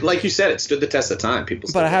 But it, like you said, it stood the test of time.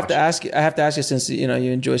 But I have to ask you, since you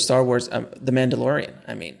enjoy Star Wars, The Mandalorian.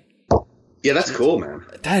 I mean, yeah, that's cool, man.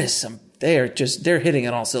 That is they're hitting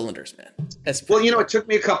on all cylinders, man. It took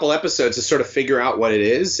me a couple episodes to sort of figure out what it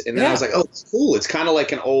is, and then I was like, "Oh, it's cool. It's kind of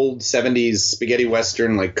like an old '70s spaghetti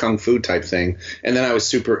western, like kung fu type thing." And then I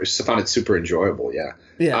found it super enjoyable.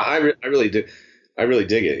 Yeah. I really do. I really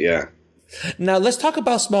dig it. Yeah. Now let's talk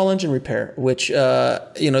about Small Engine Repair, which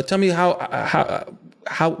tell me how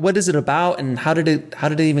what is it about, and how did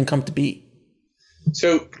it even come to be?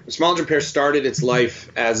 So Small Engine Repair started its life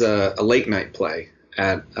as a late night play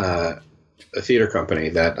at a theater company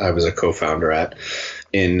that I was a co-founder at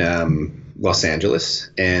in Los Angeles,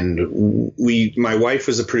 and my wife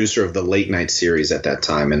was a producer of the late night series at that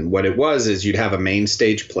time. And what it was is you'd have a main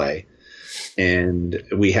stage play. And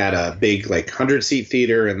we had a big 100-seat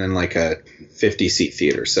theater and then a 50-seat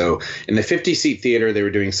theater. So in the 50-seat theater, they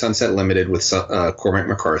were doing Sunset Limited with Cormac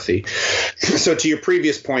McCarthy. So to your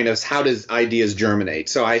previous point of how does ideas germinate?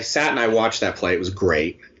 So I sat and I watched that play. It was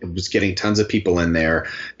great. It was getting tons of people in there.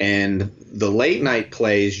 And the late night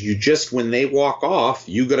plays, when they walk off,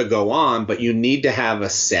 you got to go on, but you need to have a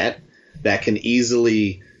set that can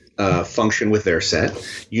easily function with their set.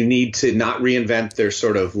 You need to not reinvent their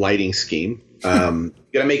sort of lighting scheme. You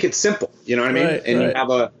got to make it simple. You know what I mean? Right, and you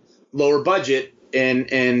have a lower budget,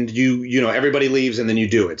 and you everybody leaves, and then you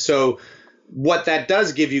do it. So what that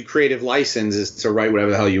does give you creative license is to write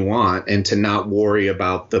whatever the hell you want and to not worry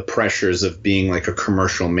about the pressures of being like a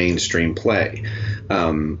commercial mainstream play,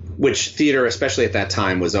 which theater, especially at that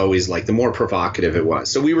time, was always the more provocative it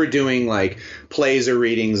was. So we were doing plays or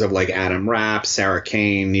readings of Adam Rapp, Sarah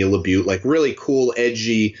Kane, Neil LaBute, really cool,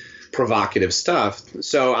 edgy, provocative stuff.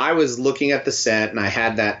 So I was looking at the set and I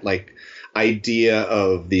had that idea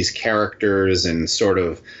of these characters, and sort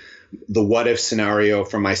of the what if scenario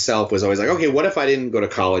for myself was always okay, what if I didn't go to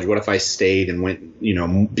college? What if I stayed and went,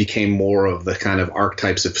 became more of the kind of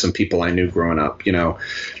archetypes of some people I knew growing up?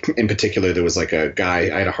 In particular, there was a guy,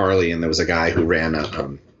 I had a Harley, and there was a guy who ran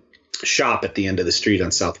a shop at the end of the street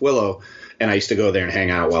on South Willow. And I used to go there and hang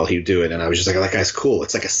out while he would do it. And I was just that guy's cool.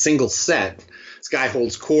 It's a single set. This guy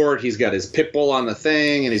holds court. He's got his pit bull on the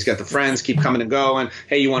thing, and he's got the friends keep coming and going.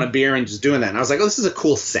 Hey, you want a beer? And just doing that. And I was this is a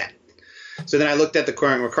cool set. So then I looked at the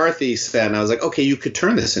Cormac McCarthy set, and I was okay, you could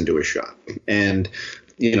turn this into a shop. And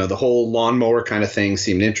the whole lawnmower kind of thing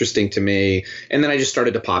seemed interesting to me. And then I just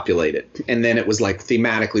started to populate it. And then it was like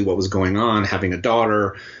thematically what was going on, having a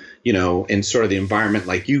daughter, in sort of the environment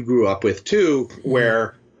like you grew up with too,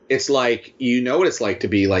 where it's like, what it's like to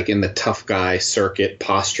be like in the tough guy circuit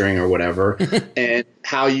posturing or whatever, and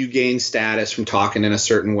how you gain status from talking in a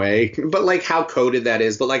certain way, but like how coded that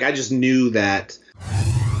is. But like, I just knew that.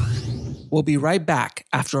 We'll be right back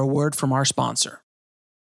after a word from our sponsor.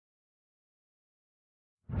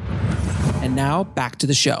 And now back to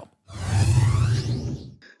the show.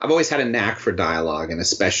 I've always had a knack for dialogue, and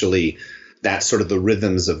especially that sort of the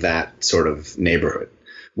rhythms of that sort of neighborhood,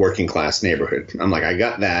 working class neighborhood. I'm like, I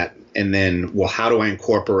got that. And then, well, how do I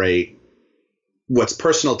incorporate what's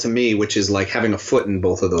personal to me, which is like having a foot in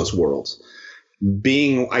both of those worlds?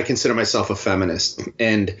 I consider myself a feminist,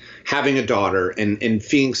 and having a daughter and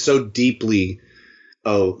feeling so deeply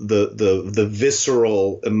the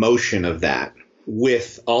visceral emotion of that,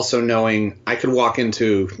 with also knowing I could walk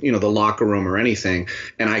into, the locker room or anything,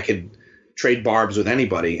 and I could trade barbs with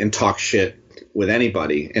anybody and talk shit with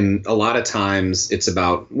anybody. And a lot of times it's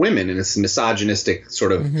about women, and it's misogynistic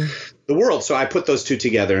sort of the world. So I put those two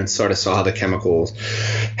together and sort of saw how the chemicals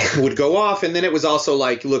would go off. And then it was also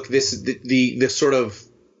like, look, the sort of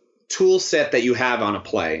tool set that you have on a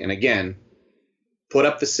play. And again, put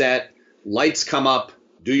up the set, lights come up,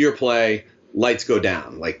 do your play, lights go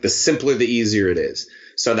down. Like, the simpler, the easier it is.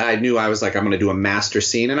 So that I knew I was like, I'm going to do a master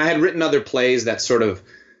scene. And I had written other plays that sort of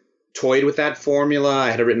toyed with that formula.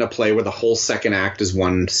 I had written a play where the whole second act is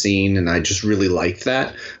one scene, and I just really liked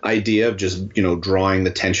that idea of just, drawing the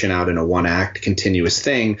tension out in a one act continuous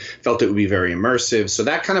thing. Felt it would be very immersive. So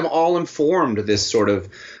that kind of all informed this sort of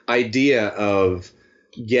idea of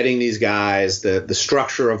getting these guys, the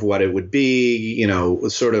structure of what it would be,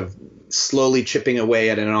 sort of slowly chipping away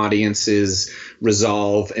at an audience's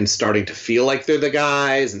resolve and starting to feel like they're the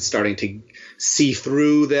guys, and starting to see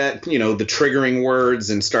through that, the triggering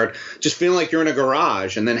words, and start just feeling like you're in a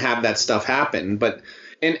garage, and then have that stuff happen. But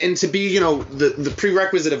and to be, the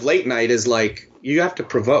prerequisite of late night is like, you have to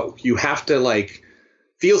provoke. You have to like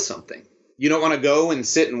feel something. You don't want to go and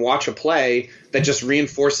sit and watch a play that just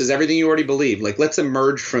reinforces everything you already believe. Like, let's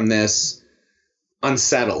emerge from this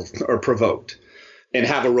unsettled or provoked and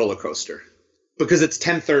have a roller coaster. Because it's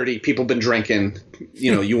 10:30, people been drinking,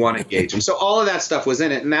 you want to engage them. So all of that stuff was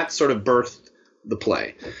in it, and that sort of birthed the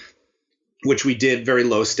play, which we did very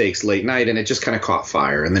low stakes late night, and it just kind of caught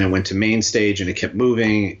fire. And then it went to main stage, and it kept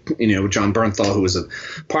moving. John Bernthal, who was a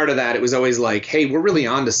part of that, it was always like, hey, we're really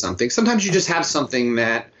onto something. Sometimes you just have something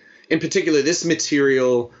that, in particular, this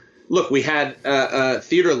material. Look, we had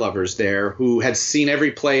theater lovers there who had seen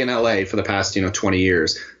every play in LA for the past 20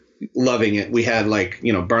 years. Loving it. We had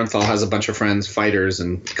Bernthal has a bunch of friends, fighters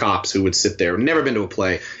and cops, who would sit there, never been to a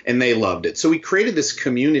play, and they loved it. So we created this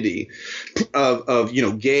community of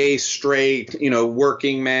gay, straight,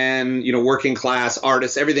 working man, working class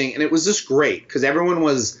artists, everything. And it was just great because everyone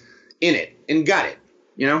was in it and got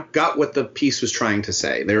it, got what the piece was trying to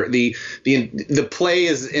say. The play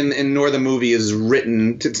is nor the movie is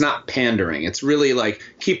written. It's not pandering. It's really like,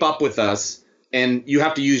 keep up with us. And you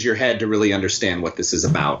have to use your head to really understand what this is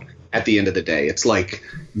about. At the end of the day, it's like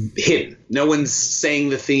hidden. No one's saying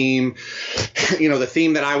the theme, the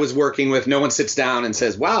theme that I was working with. No one sits down and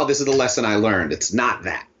says, wow, this is the lesson I learned. It's not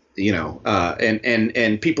that,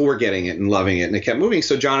 and people were getting it and loving it, and it kept moving.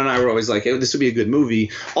 So John and I were always like, hey, this would be a good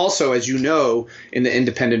movie. Also, as you know, in the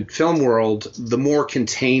independent film world, the more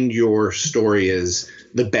contained your story is,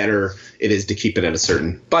 the better it is to keep it at a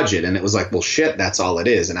certain budget. And it was like, well, shit, that's all it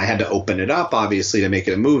is. And I had to open it up, obviously, to make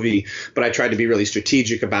it a movie. But I tried to be really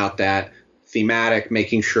strategic about that, thematic,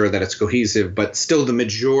 making sure that it's cohesive. But still, the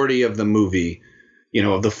majority of the movie,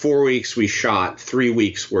 of the 4 weeks we shot, 3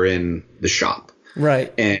 weeks were in the shop.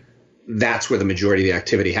 Right. And that's where the majority of the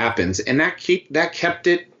activity happens. And that kept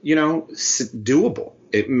it, doable.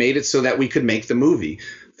 It made it so that we could make the movie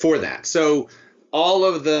for that. So all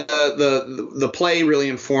of the play really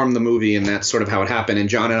informed the movie, and that's sort of how it happened. And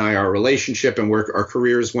John and I, our relationship and where our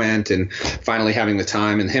careers went, and finally having the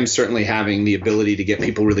time, and him certainly having the ability to get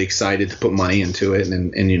people really excited to put money into it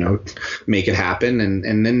and make it happen.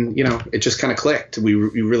 And then, it just kind of clicked. We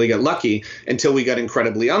really got lucky until we got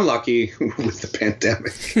incredibly unlucky with the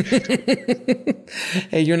pandemic.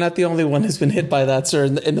 Hey, you're not the only one who's been hit by that, sir,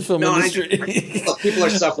 in the film industry. People are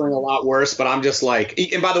suffering a lot worse, but I'm just like,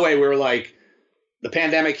 and by the way, we were like, the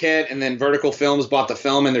pandemic hit, and then Vertical Films bought the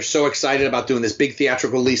film, and they're so excited about doing this big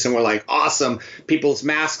theatrical release, and we're like, awesome, people's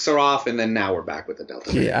masks are off, and then now we're back with the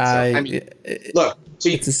Delta variant. Yeah, look,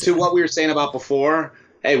 to what we were saying about before,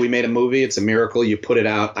 hey, we made a movie. It's a miracle. You put it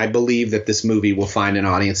out. I believe that this movie will find an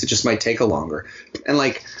audience. It just might take a longer. And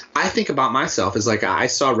like, I think about myself as like, I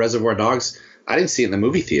saw Reservoir Dogs. I didn't see it in the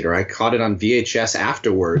movie theater. I caught it on VHS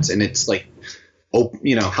afterwards. And it's like, oh,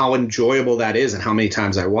 you know, how enjoyable that is and how many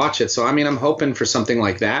times I watch it. So, I mean, I'm hoping for something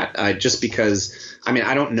like that, just because, I mean,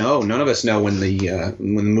 I don't know. None of us know when the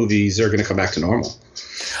movies are going to come back to normal.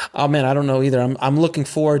 Oh man, I don't know either. I'm looking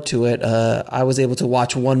forward to it. I was able to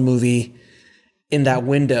watch one movie in that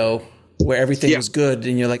window where everything was good,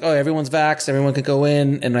 and you're like, oh, everyone's vaxxed, everyone could go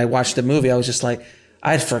in. And I watched the movie. I was just like,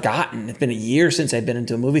 I had forgotten. It's been a year since I'd been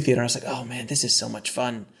into a movie theater. I was like, oh man, this is so much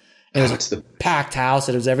fun. And it was a packed house.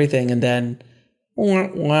 It was everything, and then. I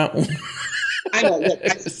know.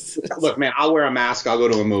 Look, man, I'll wear a mask. I'll go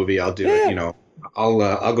to a movie. I'll do it. You know,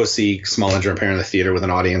 I'll go see Small and Repair in the theater with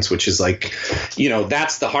an audience, which is like, you know,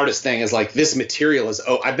 that's the hardest thing. Is like this material is.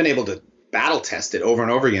 Oh, I've been able to battle test it over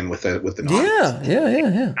and over again with an audience.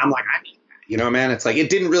 Yeah. I'm like, you know, man, it's like it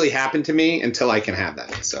didn't really happen to me until I can have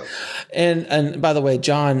that. So, and by the way,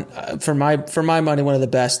 John, for my money, one of the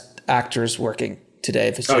best actors working today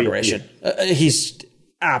of his generation. He's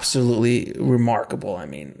absolutely remarkable. I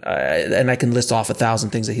mean, and I can list off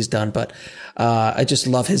 1,000 things that he's done, but I just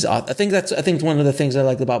love his. I think one of the things I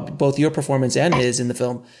like about both your performance and his in the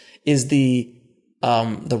film is the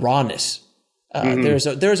rawness. There's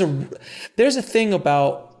a thing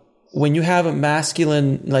about when you have a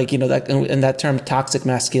masculine, like, you know, that, and that term toxic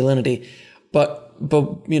masculinity, but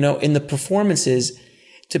you know, in the performances,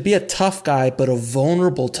 to be a tough guy but a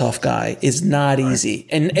vulnerable tough guy is not easy,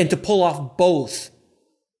 and to pull off both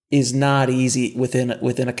is not easy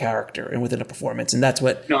within a character and within a performance. And that's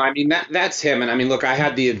what. No, I mean, that's him. And I mean, look, I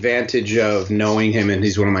had the advantage of knowing him, and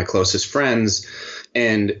he's one of my closest friends,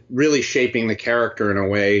 and really shaping the character in a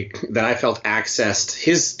way that I felt accessed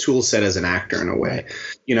his tool set as an actor in a way.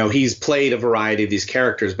 You know, he's played a variety of these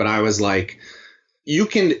characters, but I was like, he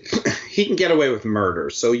can get away with murder.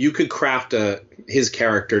 So you could craft his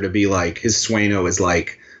character to be like, his Sueno is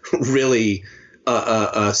like really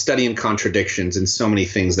studying contradictions in so many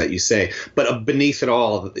things that you say. But beneath it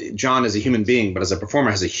all, John is a human being, but as a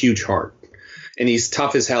performer has a huge heart. And he's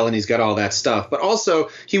tough as hell, and he's got all that stuff. But also,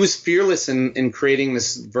 he was fearless in creating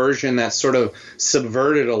this version that sort of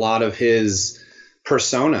subverted a lot of his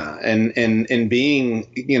persona and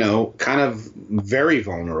being, you know, kind of very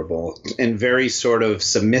vulnerable and very sort of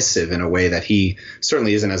submissive in a way that he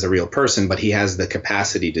certainly isn't as a real person, but he has the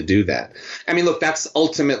capacity to do that. I mean, look, that's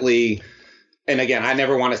ultimately. And again, I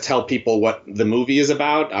never want to tell people what the movie is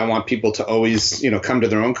about. I want people to always, you know, come to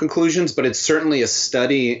their own conclusions. But it's certainly a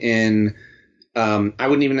study in, I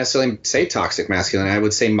wouldn't even necessarily say toxic masculinity. I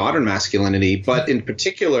would say modern masculinity. But in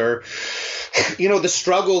particular, you know, the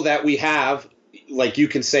struggle that we have, like you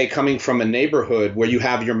can say, coming from a neighborhood where you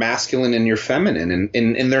have your masculine and your feminine,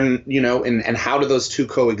 and they're, you know, and how do those two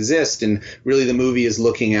coexist? And really the movie is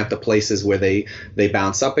looking at the places where they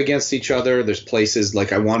bounce up against each other. There's places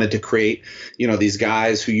like I wanted to create, you know, these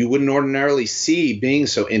guys who you wouldn't ordinarily see being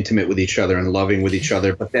so intimate with each other and loving with each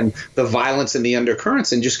other, but then the violence and the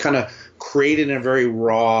undercurrents, and just kind of create it in a very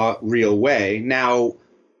raw, real way. Now,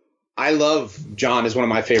 I love John as one of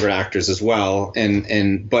my favorite actors as well,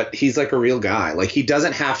 but he's like a real guy. Like, he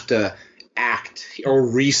doesn't have to act or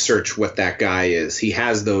research what that guy is. He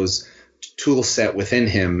has those tool set within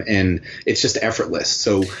him, and it's just effortless.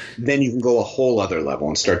 So then you can go a whole other level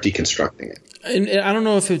and start deconstructing it. And I don't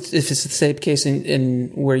know if it's the same case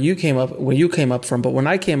in where you came up from, but when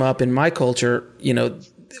I came up in my culture, you know,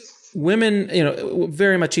 women, you know,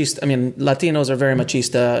 very machista. I mean, Latinos are very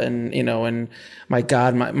machista, and, you know, and my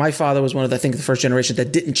God, my father was one of the, I think, the first generation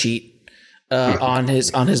that didn't cheat on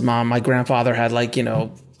his mom. My grandfather had, like, you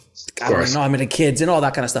know, I don't know how many kids and all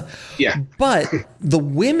that kind of stuff. Yeah. But the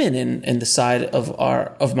women in the side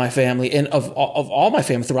of my family, and of all my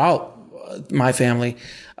family throughout my family,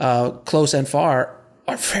 close and far,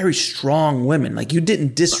 are very strong women. Like, you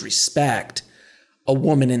didn't disrespect a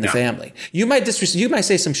woman in the family. You might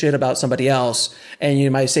say some shit about somebody else, and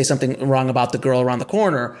you might say something wrong about the girl around the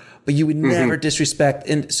corner, but you would never disrespect.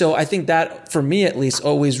 And so I think that, for me at least,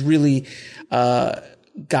 always really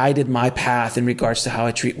guided my path in regards to how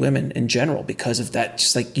I treat women in general, because of that.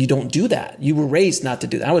 Just like, you don't do that. You were raised not to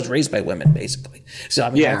do that. I was raised by women, basically. So I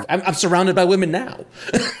mean, I'm surrounded by women now.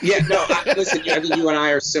 Listen, I think you and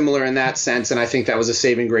I are similar in that sense, and I think that was a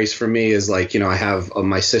saving grace for me. Is like, you know, I have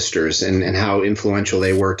my sisters, and how influential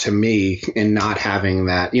they were to me in not having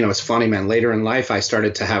that. You know, it's funny, man. Later in life, I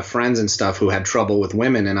started to have friends and stuff who had trouble with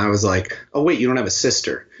women, and I was like, oh wait, you don't have a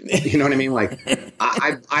sister. You know what I mean? Like,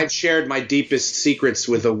 I've shared my deepest secrets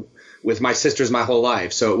with my sisters my whole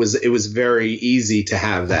life, so it was very easy to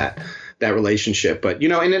have that. that relationship. But,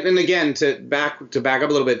 and again, to back up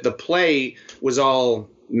a little bit, the play was all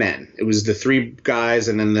men. It was the three guys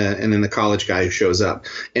and then the college guy who shows up,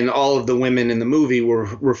 and all of the women in the movie were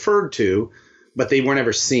referred to, but they weren't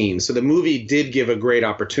ever seen. So the movie did give a great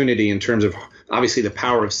opportunity in terms of obviously the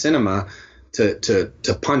power of cinema to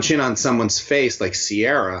punch in on someone's face, like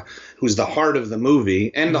Sierra, who's the heart of the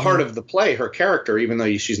movie and the heart of the play, her character, even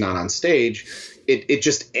though she's not on stage. It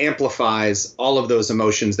just amplifies all of those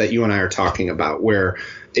emotions that you and I are talking about, where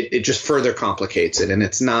it just further complicates it. And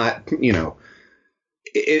it's not,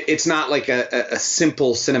 it's not like a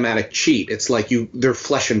simple cinematic cheat. It's like they're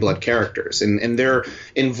flesh and blood characters, and they're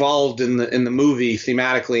involved in the movie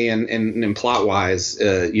thematically and plot wise.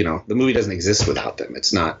 The movie doesn't exist without them.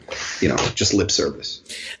 It's not, just lip service.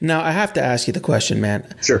 Now I have to ask you the question,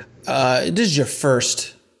 man. Sure. This is your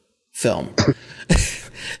first film.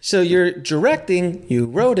 So you're directing, you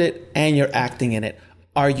wrote it, and you're acting in it.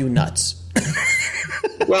 Are you nuts?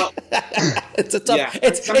 Well,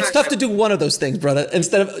 it's tough to do one of those things, brother,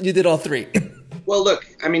 instead of you did all three. Well, look,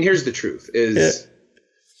 I mean, here's the truth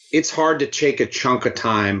it's hard to take a chunk of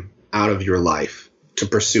time out of your life to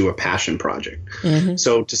pursue a passion project. Mm-hmm.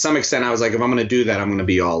 So to some extent, I was like, if I'm going to do that, I'm going to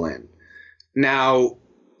be all in. Now,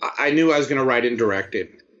 I knew I was going to write it and direct it.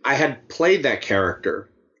 I had played that character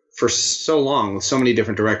for so long with so many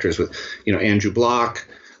different directors, with, Andrew Block,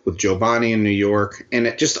 with Joe Bonney in New York. And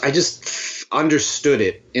I just understood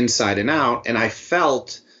it inside and out. And I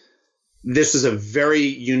felt this is a very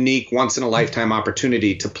unique, once in a lifetime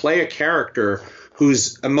opportunity to play a character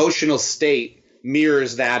whose emotional state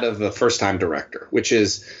mirrors that of a first time director, which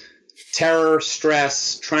is terror,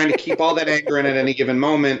 stress, trying to keep all that anger in at any given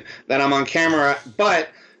moment that I'm on camera. But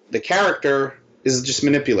the character is just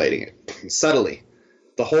manipulating it subtly.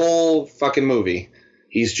 The whole fucking movie,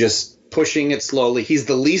 he's just pushing it slowly. He's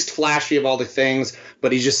the least flashy of all the things,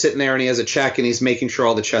 but he's just sitting there and he has a check and he's making sure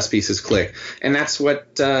all the chess pieces click. And that's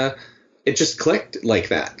what it just clicked like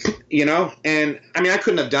that, And I mean, I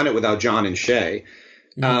couldn't have done it without John and Shay.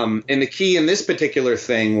 And the key in this particular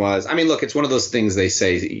thing was, I mean, look, it's one of those things they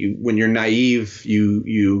say, when you're naive,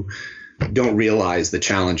 you don't realize the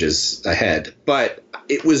challenges ahead. But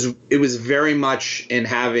it was very much in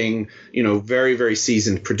having, very, very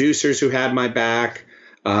seasoned producers who had my back.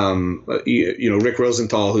 Rick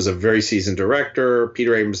Rosenthal, who's a very seasoned director.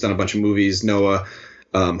 Peter Abrams done a bunch of movies. Noah,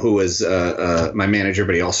 who was my manager,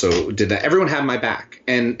 but he also did that. Everyone had my back.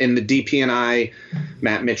 And in the DP and I,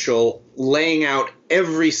 Matt Mitchell, laying out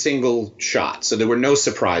every single shot. So there were no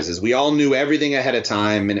surprises. We all knew everything ahead of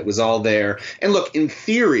time, and it was all there. And look, in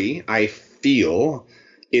theory, I feel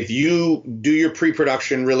if you do your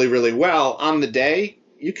pre-production really, really well on the day,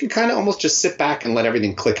 you can kind of almost just sit back and let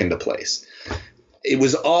everything click into place. It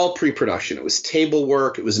was all pre-production. It was table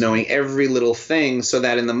work. It was knowing every little thing so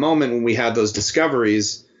that in the moment when we had those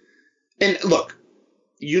discoveries, and look,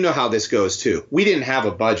 you know how this goes too. We didn't have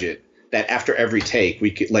a budget that after every take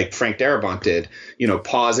we could, like Frank Darabont did,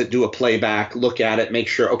 pause it, do a playback, look at it, make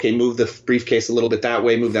sure, okay, move the briefcase a little bit that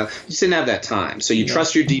way, move that. You just didn't have that time. So you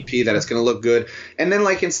trust your DP that it's going to look good. And then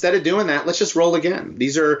instead of doing that, let's just roll again.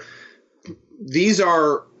 These are,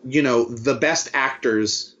 the best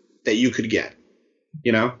actors that you could get,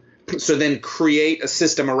 So then create a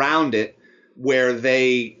system around it where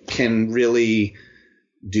they can really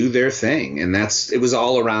do their thing, and it was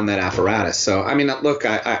all around that apparatus. So I mean, look,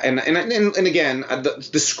 and again,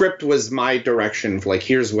 the script was my direction of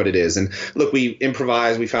here's what it is, and look, we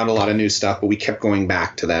improvised, we found a lot of new stuff, but we kept going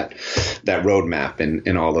back to that roadmap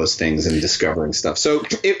and all those things and discovering stuff. So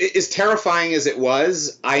as terrifying as it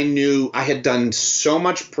was, I knew I had done so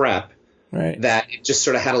much prep, right, that it just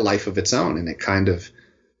sort of had a life of its own, and it kind of,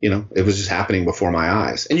 it was just happening before my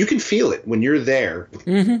eyes, and you can feel it when you're there.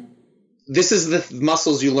 Mm-hmm. This is the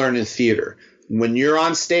muscles you learn in theater. When you're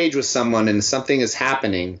on stage with someone and something is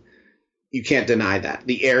happening, you can't deny that.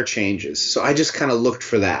 The air changes. So I just kind of looked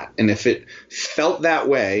for that. And if it felt that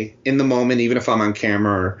way in the moment, even if I'm on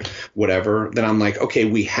camera or whatever, then I'm like, okay,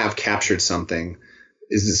 we have captured something.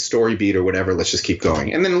 Is the story beat or whatever? Let's just keep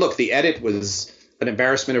going. And then look, the edit was an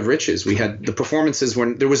embarrassment of riches. We had the performances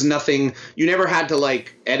when there was nothing. You never had to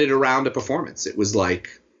edit around a performance. It was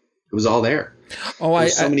it was all there. Oh,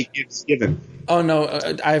 so many gifts given. Oh no,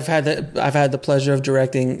 I've had the pleasure of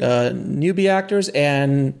directing newbie actors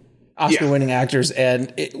and Oscar-winning actors,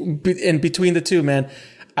 and between the two, man,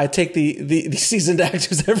 I take the seasoned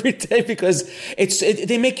actors every day because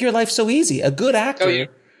they make your life so easy. A good actor,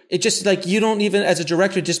 it just you don't even as a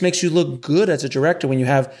director, it just makes you look good as a director when you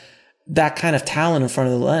have that kind of talent in front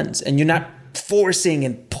of the lens, and you're not forcing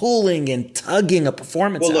and pulling and tugging a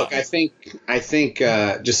performance Well, out. look, I think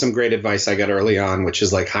just some great advice I got early on, which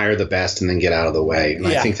is like hire the best and then get out of the way. And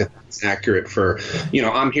I think that's accurate for,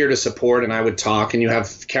 I'm here to support, and I would talk, and you have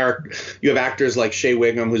actors like Shea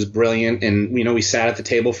Wiggum, who's brilliant. And, we sat at the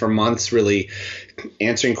table for months really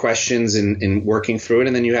answering questions and working through it.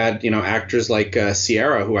 And then you had, actors like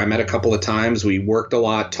Sierra, who I met a couple of times. We worked a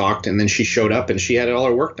lot, talked, and then she showed up and she had it all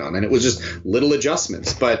her work done. And it was just little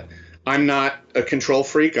adjustments. But I'm not a control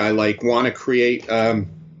freak. I want to create,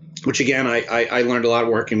 which again, I learned a lot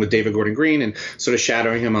working with David Gordon Green and sort of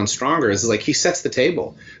shadowing him on Stronger. Is like he sets the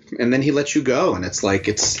table and then he lets you go. And it's like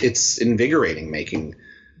it's invigorating making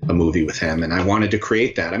a movie with him. And I wanted to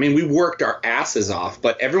create that. I mean, we worked our asses off,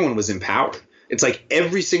 but everyone was empowered. It's like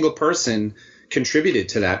every single person contributed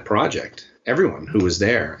to that project, everyone who was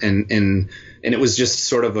there. And it was just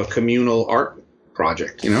sort of a communal art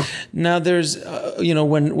project, Now there's,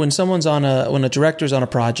 when someone's when a director's on a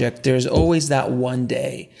project, there's always that one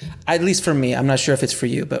day, at least for me, I'm not sure if it's for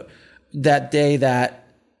you, but that day that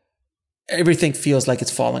everything feels like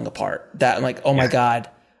it's falling apart, that I'm like, oh my God,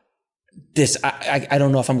 I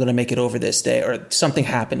don't know if I'm going to make it over this day, or something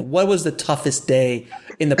happened. What was the toughest day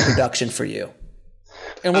in the production for you?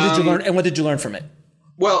 And what did you learn? And what did you learn from it?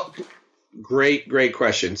 Well, great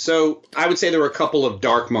question. So I would say there were a couple of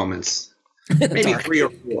dark moments, maybe 3 or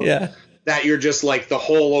 4, that you're just like the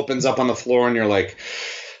hole opens up on the floor and you're like,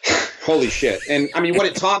 holy shit. And I mean, what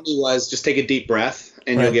it taught me was just take a deep breath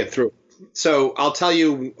and you'll get through it. So I'll tell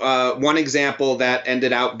you one example that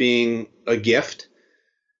ended out being a gift.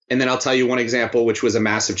 And then I'll tell you one example, which was a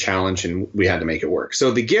massive challenge, and we had to make it work.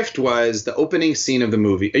 So the gift was the opening scene of the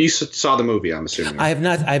movie. You saw the movie, I'm assuming. I have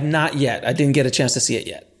not yet. I didn't get a chance to see it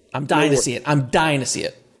yet. I'm dying to see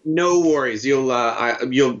it. No worries. You'll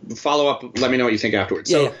follow up. Let me know what you think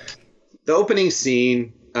afterwards. So the opening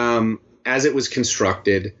scene, as it was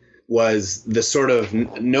constructed, was the sort of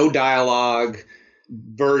no dialogue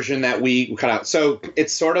version that we cut out. So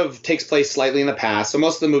it sort of takes place slightly in the past. So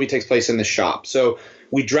most of the movie takes place in the shop. So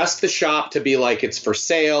we dressed the shop to be like it's for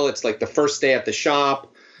sale. It's like the first day at the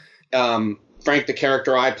shop. Frank, the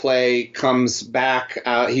character I play, comes back.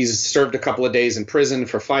 He's served a couple of days in prison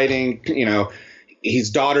for fighting. He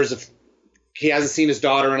hasn't seen his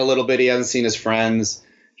daughter in a little bit. He hasn't seen his friends.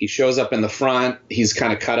 He shows up in the front. He's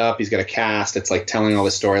kind of cut up. He's got a cast. It's like telling all the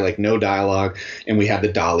story, like no dialogue. And we had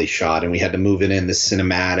the dolly shot, and we had to move it in the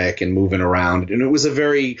cinematic and moving around. And it was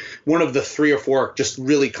one of the 3 or 4 just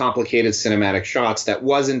really complicated cinematic shots that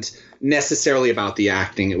wasn't necessarily about the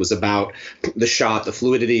acting. It was about the shot, the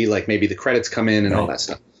fluidity, like maybe the credits come in and all that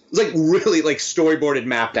stuff. It was like really like storyboarded,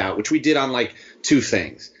 mapped out, which we did on like 2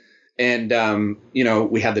 things. And,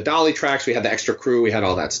 we had the dolly tracks, we had the extra crew, we had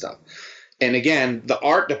all that stuff. And again, the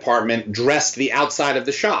art department dressed the outside of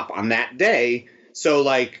the shop on that day. So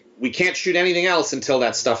like we can't shoot anything else until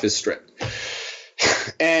that stuff is stripped.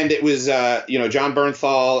 And it was, John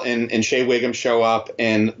Bernthal and Shea Wiggum show up,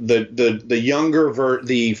 and the younger,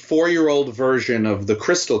 the 4-year-old version of the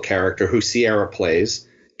Crystal character who Sierra plays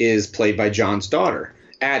is played by John's daughter,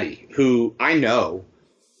 Addie, who I know,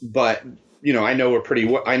 but, I know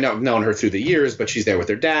her I've known her through the years, but she's there with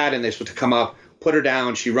her dad, and they're supposed to come up, put her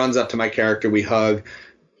down. She runs up to my character. We hug,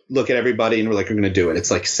 look at everybody, and we're like, we're going to do it. It's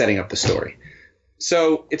like setting up the story.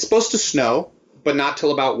 So it's supposed to snow, but not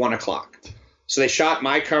till about 1:00. So they shot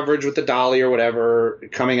my coverage with the dolly or whatever,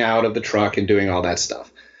 coming out of the truck and doing all that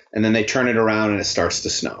stuff. And then they turn it around and it starts to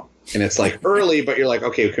snow. And it's like early, but you're like,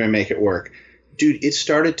 okay, can we make it work? Dude, it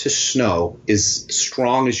started to snow as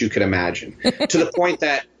strong as you could imagine, to the point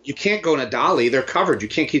that you can't go in a dolly. They're covered. You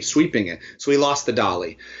can't keep sweeping it. So we lost the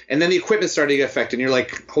dolly. And then the equipment started to get affected. And you're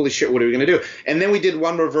like, holy shit, what are we going to do? And then we did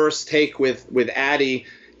one reverse take with Addie,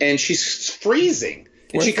 and she's freezing.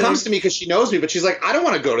 And she comes to me because she knows me, but she's like, I don't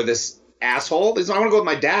want to go to this asshole. I want to go with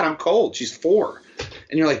my dad. I'm cold. She's 4.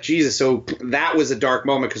 And you're like, Jesus. So that was a dark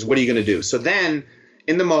moment, because what are you going to do? So then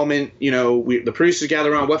in the moment, the producers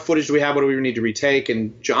gather around. What footage do we have? What do we need to retake?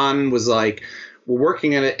 And John was like, we're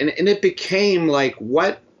working on it. And it became like,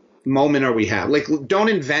 what moment are we having? Like, don't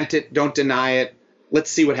invent it. Don't deny it.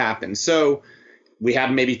 Let's see what happens. So we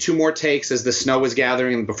had maybe 2 more takes as the snow was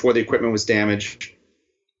gathering and before the equipment was damaged.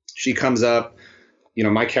 She comes up.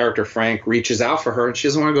 My character, Frank, reaches out for her, and she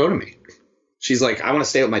doesn't want to go to me. She's like, I want to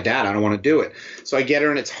stay with my dad. I don't want to do it. So I get her,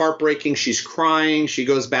 and it's heartbreaking. She's crying. She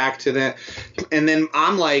goes back to that. And then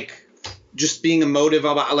I'm like, just being emotive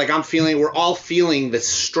about, like, we're all feeling the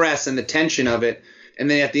stress and the tension of it. And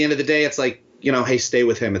then at the end of the day, it's like, hey, stay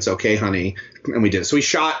with him. It's okay, honey. And we did it. So we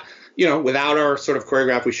shot, without our sort of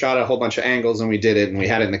choreograph, we shot a whole bunch of angles, and we did it, and we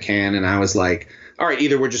had it in the can. And I was like, all right,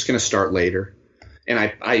 either we're just going to start later.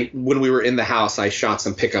 And I when we were in the house, I shot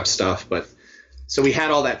some pickup stuff, but so we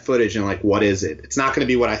had all that footage and like, what is it? It's not going to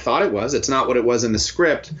be what I thought it was. It's not what it was in the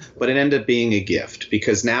script, but it ended up being a gift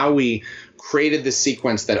because now we created this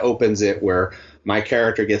sequence that opens it where my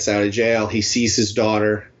character gets out of jail. He sees his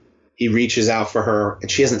daughter. He reaches out for her and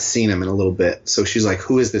she hasn't seen him in a little bit. So she's like,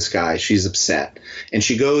 who is this guy? She's upset. And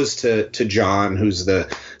she goes to John, who's the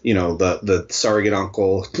surrogate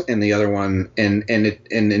uncle, and the other one and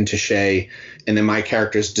to Shay. And then my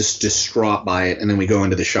character's just distraught by it. And then we go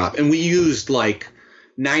into the shop and we used like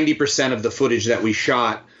 90% of the footage that we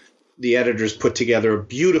shot. The editors put together a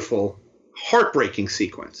beautiful, heartbreaking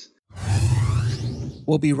sequence.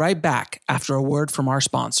 We'll be right back after a word from our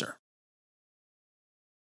sponsor.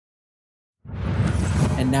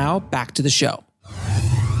 And now back to the show.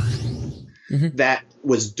 That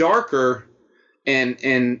was darker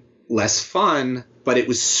and less fun, but it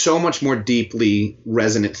was so much more deeply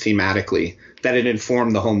resonant thematically that it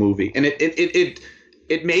informed the whole movie. And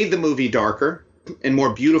it made the movie darker and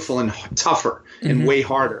more beautiful and tougher and way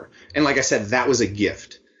harder. And like I said, that was a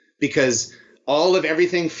gift because all of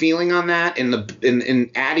everything feeling on that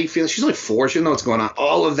and Addie feeling, she's only 4, she doesn't know what's going on.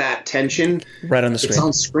 All of that tension right on the screen. It's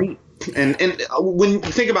on screen. And when you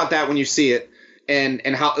think about that, when you see it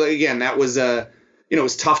and how, again, that was it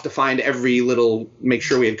was tough to find every little, make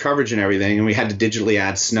sure we had coverage and everything. And we had to digitally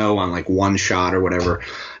add snow on like one shot or whatever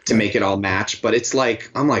to make it all match. But it's like,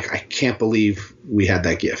 I'm like, I can't believe we had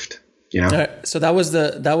that gift, you know? All right, so that was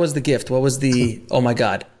the gift. What was the, oh my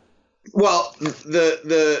God. Well,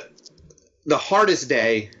 the hardest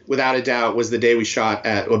day, without a doubt, was the day we shot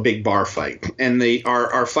at a big bar fight. And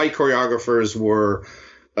our fight choreographers were,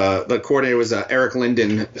 the coordinator was Eric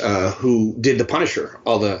Linden, who did The Punisher,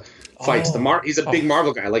 all the fights. He's a big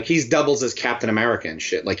Marvel guy. Like, he's doubles as Captain America and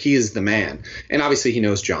shit. Like, he is the man. And obviously he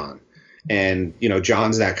knows John. And,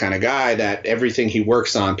 John's that kind of guy that everything he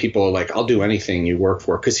works on, people are like, I'll do anything you work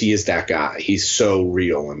for, because he is that guy. He's so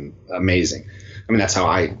real and amazing. I mean, that's how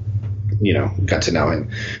I got to know him.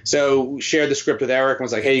 So shared the script with Eric and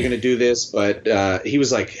was like, hey, you're going to do this? But he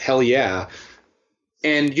was like, hell yeah.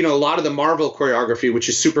 And, a lot of the Marvel choreography, which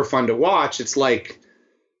is super fun to watch, it's like,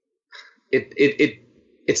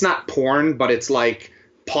 it's not porn, but it's like,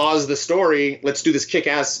 pause the story. Let's do this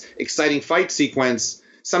kick-ass, exciting fight sequence.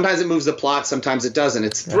 Sometimes it moves the plot. Sometimes it doesn't.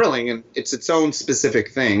 It's thrilling and it's its own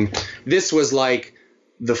specific thing. This was like,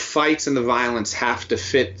 the fights and the violence have to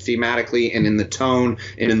fit thematically and in the tone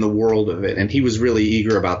and in the world of it. And he was really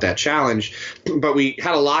eager about that challenge. But we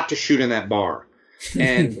had a lot to shoot in that bar.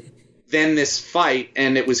 And then this fight,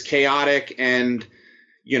 and it was chaotic. And,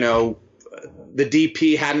 the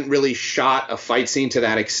DP hadn't really shot a fight scene to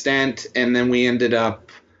that extent. And then we ended up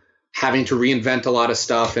having to reinvent a lot of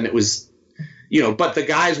stuff. And it was, but the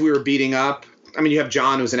guys we were beating up, I mean, you have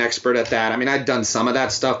John, who's an expert at that. I mean, I'd done some of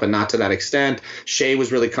that stuff, but not to that extent. Shay was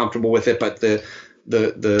really comfortable with it, but the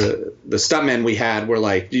stuntmen we had were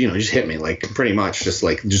like, just hit me, like, pretty much,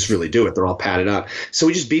 just really do it. They're all padded up. So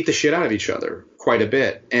we just beat the shit out of each other quite a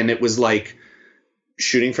bit. And it was like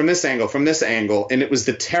shooting from this angle. And it was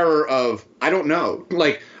the terror of, I don't know,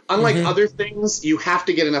 like, unlike other things, you have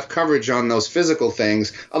to get enough coverage on those physical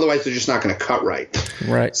things. Otherwise, they're just not going to cut right.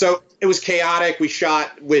 Right. So it was chaotic. We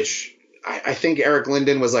shot, which I think Eric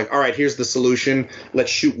Linden was like, all right, here's the solution.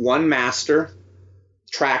 Let's shoot one master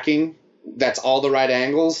tracking. That's all the right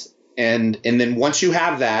angles. And then once you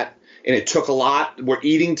have that, and it took a lot, we're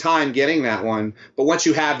eating time getting that one. But once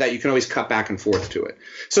you have that, you can always cut back and forth to it.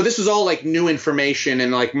 So this was all like new information,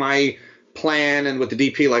 and like my plan and with the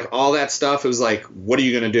DP, like all that stuff, it was like, what are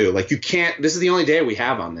you going to do? Like, you can't, this is the only day we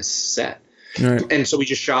have on this set. Right. And so we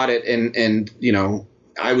just shot it. And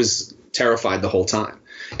I was terrified the whole time.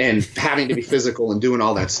 And having to be physical and doing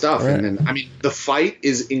all that stuff. Right. And then, I mean, the fight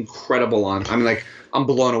is incredible I'm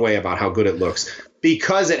blown away about how good it looks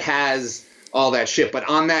because it has all that shit. But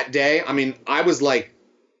on that day, I mean, I was like,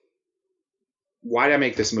 why did I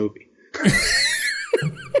make this movie?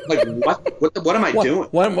 Like, what am I doing?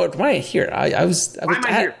 Why am I here? Why am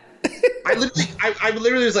I here? I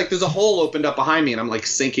literally was like, there's a hole opened up behind me and I'm like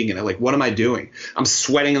sinking in it. Like, what am I doing? I'm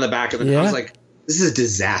sweating in the back of the car. I was like, this is a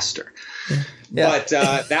disaster. Yeah. But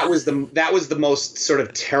that was the most sort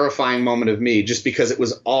of terrifying moment of me, just because it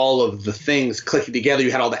was all of the things clicking together.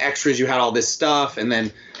 You had all the extras, you had all this stuff, and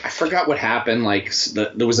then I forgot what happened. Like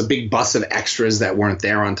there was a big bus of extras that weren't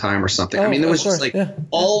there on time or something. I mean, there was just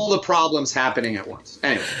all the problems happening at once.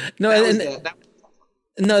 Anyway,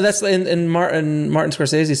 that's and Martin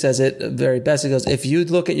Scorsese says it very best. He goes, if you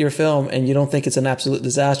look at your film and you don't think it's an absolute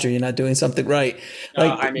disaster, you're not doing something right.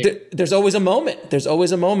 There's always a moment. There's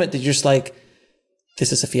always a moment that you're just like,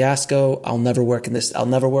 this is a fiasco. I'll never work in this. I'll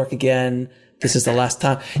never work again. this is the last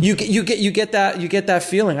time. You get that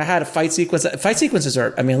feeling. I had a fight sequence. Fight sequences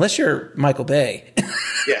are, I mean, unless you're Michael Bay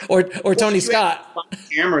or Tony Scott.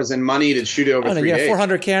 Cameras and money to shoot it over 3 days.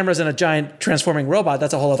 400 cameras and a giant transforming robot.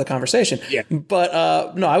 That's a whole other conversation. Yeah.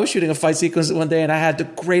 But no, I was shooting a fight sequence one day and I had the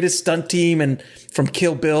greatest stunt team and from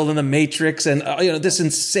Kill Bill and The Matrix and this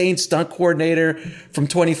insane stunt coordinator from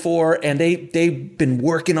 24, and they've been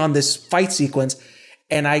working on this fight sequence,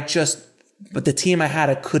 and but the team I had,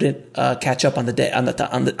 I couldn't catch up on the day.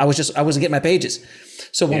 I wasn't getting my pages.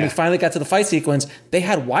 So when we finally got to the fight sequence, they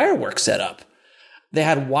had wire work set up. They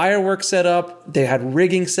had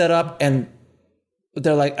rigging set up, and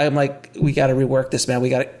I'm like, we got to rework this, man. We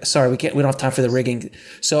don't have time for the rigging.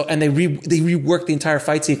 So, and they reworked the entire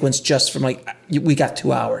fight sequence just from we got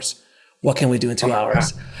 2 hours. What can we do in 2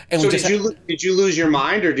 hours? And so did you lose your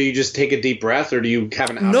mind, or do you just take a deep breath, or do you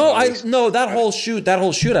have an that whole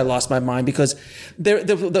shoot I lost my mind, because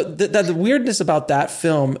the weirdness about that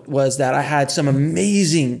film was that I had some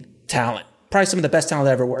amazing talent, probably some of the best talent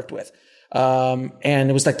I ever worked with. And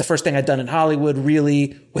it was like the first thing I'd done in Hollywood,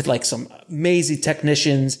 really, with like some amazing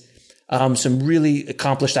technicians, some really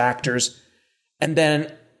accomplished actors. And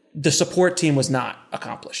then the support team was not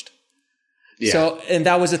accomplished. Yeah. So, and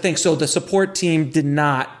that was the thing. So the support team did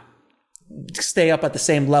not stay up at the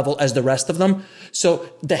same level as the rest of them. So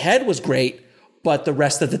the head was great, but the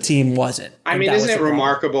rest of the team wasn't. I mean, isn't it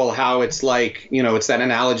remarkable how it's like, it's that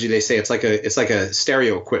analogy they say, it's like a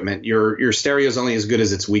stereo equipment. Your stereo is only as good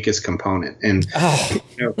as its weakest component. And I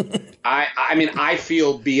mean, I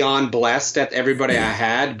feel beyond blessed at everybody I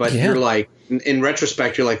had, but you're like, in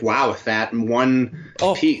retrospect, you're like, wow, with that one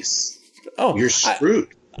piece, you're screwed.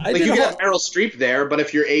 You can have Meryl Streep there, but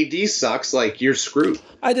if your AD sucks, you're screwed.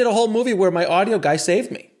 I did a whole movie where my audio guy saved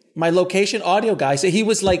me. My location audio guy. So he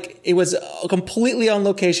was it was completely on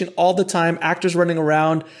location all the time. Actors running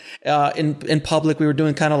around in public. We were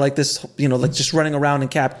doing kind of like this, just running around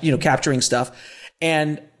and capturing stuff.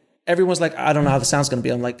 And everyone's like, I don't know how the sound's going to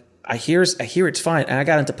be. I'm like, I hear it's fine. And I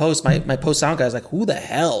got into post. My post sound guy was like, who the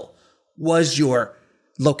hell was your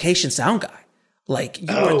location sound guy? Like,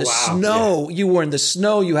 you were in the snow. Yeah. You were in the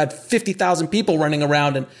snow. You had 50,000 people running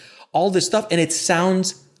around and all this stuff. And it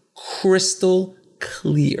sounds crystal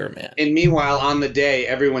clear, man. And meanwhile, on the day,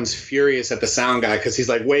 everyone's furious at the sound guy because he's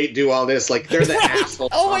like, wait, do all this. Like, they're the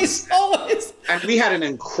assholes. Always. And we had an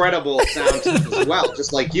incredible sound team as well,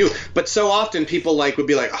 just like you. But so often people would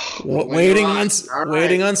be like, waiting on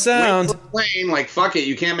sound. Plane, like, fuck it,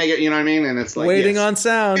 you can't make it, you know what I mean? And it's like, waiting on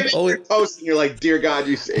sound. Post, and you're like, dear God,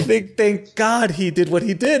 you saved. Thank God he did what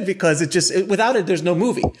he did, because without it, there's no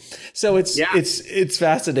movie. So it's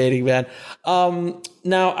fascinating, man.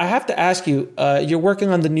 Now I have to ask you, you're working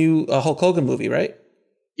on the new Hulk Hogan movie, right?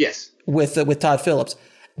 Yes. With Todd Phillips.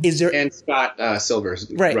 And Scott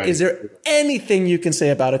Silver's right? Is there anything you can say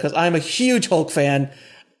about it? Because I'm a huge Hulk fan,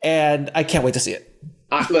 and I can't wait to see it.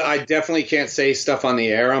 I definitely can't say stuff on the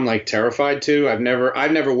air. I'm terrified to. I've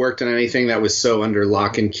never worked on anything that was so under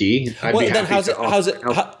lock and key. How's it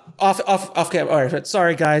off camera? All right,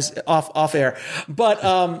 sorry guys, off air. But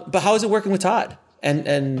how is it working with Todd?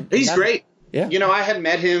 And he's great. Yeah. I had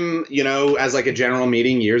met him, as a general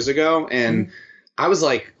meeting years ago, and I was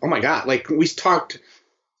like, oh my God,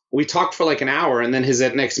 we talked for an hour, and then his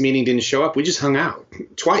next meeting didn't show up. We just hung out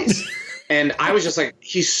twice. And I was just like,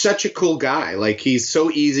 he's such a cool guy. He's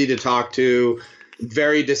so easy to talk to,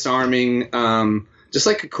 very disarming, just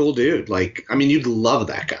a cool dude. You'd love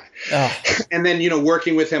that guy. Oh. And then,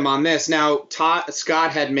 working with him on this. Now,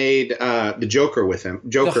 Scott had made the Joker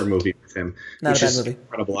movie with him, which is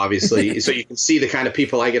incredible, obviously. So you can see the kind of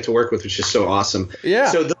people I get to work with, which is so awesome. Yeah.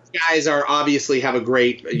 So those guys obviously have a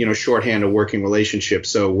great, shorthand of working relationship.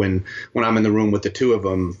 So when I'm in the room with the two of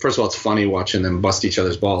them, first of all, it's funny watching them bust each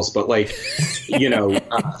other's balls. But because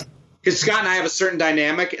Scott and I have a certain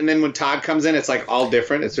dynamic, and then when Todd comes in, it's all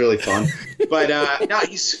different. It's really fun. But no,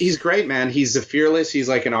 he's great, man. He's fearless. He's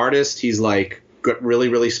an artist. He's got really,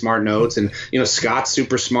 really smart notes, and Scott's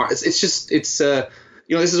super smart. It's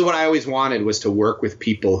this is what I always wanted, was to work with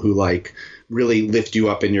people who really lift you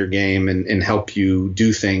up in your game and help you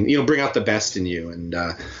do things, bring out the best in you. And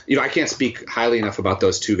I can't speak highly enough about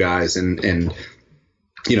those two guys, and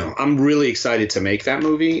I'm really excited to make that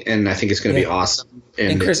movie, and I think it's going to be awesome.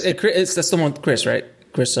 And Chris, that's the one with Chris, right?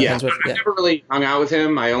 Chris. I've never really hung out with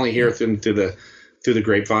him. I only hear him through the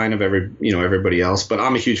grapevine of everybody else. But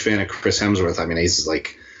I'm a huge fan of Chris Hemsworth. He's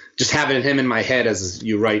just having him in my head as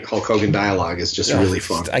you write Hulk Hogan dialogue is just really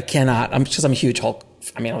fun. I cannot. I'm a huge Hulk.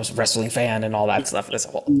 I was a wrestling fan and all that stuff.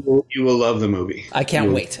 You will love the movie. I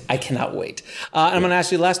can't wait. I cannot wait. And I'm going to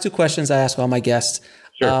ask you the last two questions I ask all my guests.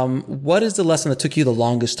 Sure. What is the lesson that took you the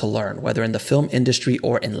longest to learn, whether in the film industry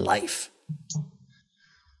or in life?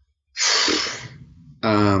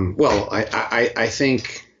 Well, I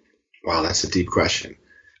think, wow, that's a deep question.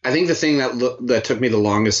 I think the thing that took me the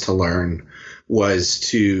longest to learn was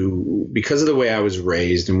because of the way I was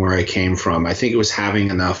raised and where I came from, I think it was having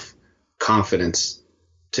enough confidence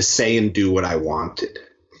to say and do what I wanted,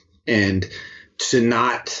 and to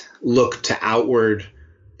not look to outward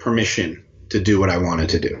permission to do what I wanted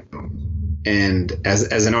to do. And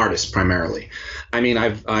as an artist primarily, I mean,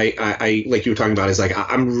 I like you were talking about, is like,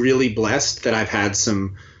 I'm really blessed that I've had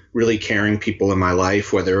some really caring people in my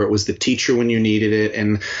life, whether it was the teacher when you needed it.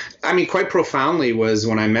 And I mean, quite profoundly was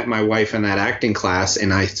when I met my wife in that acting class,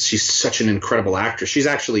 and she's such an incredible actress. She's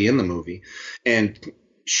actually in the movie. And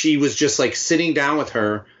she was just like sitting down with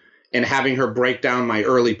her and having her break down my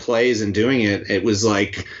early plays and doing it. It was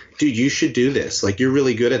like, dude, you should do this. Like, you're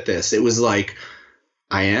really good at this. It was like,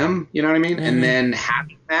 I am, you know what I mean? Mm-hmm. And then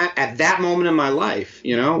having that at that moment in my life,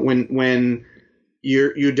 you know, when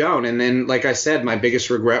you don't. And then, like I said, my biggest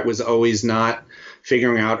regret was always not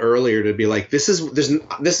figuring out earlier to be like, this is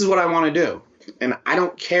what I want to do. And I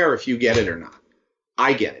don't care if you get it or not.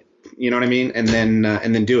 I get it. You know what I mean? And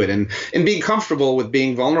then do it, and being comfortable with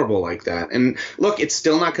being vulnerable like that. And look, it's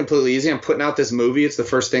still not completely easy. I'm putting out this movie. It's the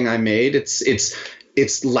first thing I made.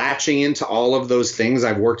 It's latching into all of those things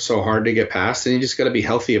I've worked so hard to get past, and you just got to be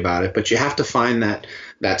healthy about it. But you have to find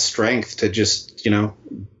that strength to just, you know,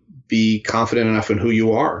 be confident enough in who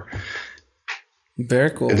you are.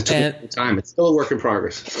 Very cool. It took a long time. It's still a work in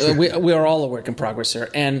progress. We are all a work in progress, sir.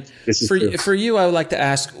 And for you, I would like to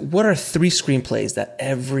ask, what are 3 screenplays that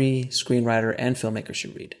every screenwriter and filmmaker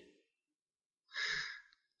should read?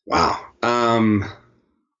 Wow.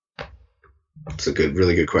 It's a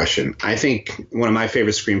really good question. I think one of my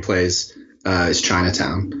favorite screenplays is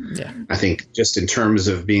Chinatown. Yeah. I think just in terms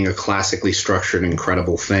of being a classically structured,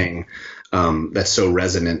 incredible thing, that's so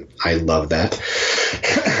resonant. I love that.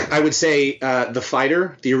 I would say The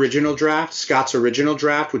Fighter, the original draft, Scott's original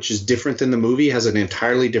draft, which is different than the movie, has an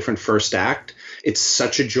entirely different first act. It's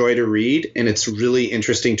such a joy to read, and it's really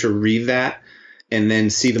interesting to read that and then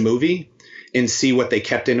see the movie and see what they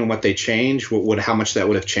kept in and what they changed, how much that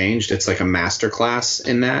would have changed. It's like a masterclass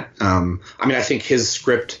in that. I mean, I think his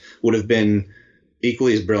script would have been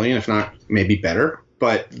equally as brilliant, if not maybe better.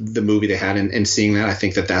 But the movie they had and seeing that, I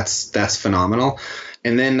think that's phenomenal.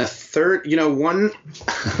 And then the third, you know, one,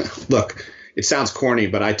 look, it sounds corny,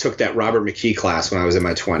 but I took that Robert McKee class when I was in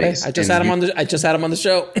my 20s. Hey, I just had him on the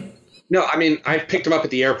show. No, I mean, I picked him up at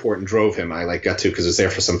the airport and drove him. I got to because I was there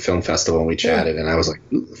for some film festival and we chatted, and I was like,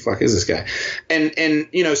 who the fuck is this guy? And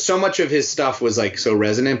you know, so much of his stuff was like so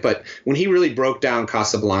resonant, but when he really broke down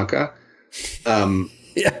Casablanca,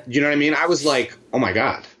 yeah, you know what I mean? I was like, oh my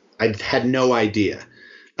God, I had no idea.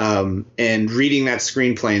 And reading that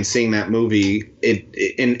screenplay and seeing that movie,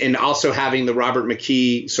 and also having the Robert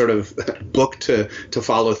McKee sort of book to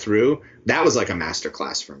follow through, that was like a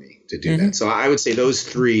masterclass for me to do that. So I would say those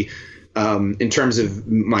 3, in terms of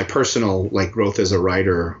my personal like growth as a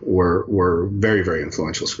writer, were very, very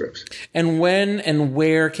influential scripts. And when and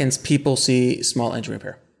where can people see Small Engine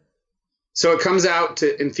Repair? So it comes out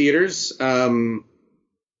in theaters in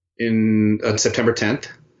September 10th.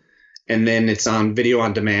 And then it's on video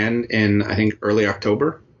on demand in, I think, early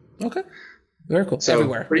October. Okay. Very cool. So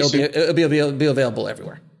everywhere. It'll be available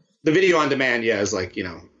everywhere. The video on demand, yeah, is like, you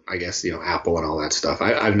know, I guess, you know, Apple and all that stuff.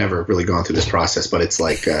 I've never really gone through this process, but it's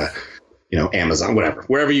like, you know, Amazon, whatever.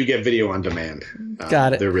 Wherever you get video on demand.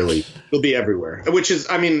 Got it. They'll be everywhere. Which is,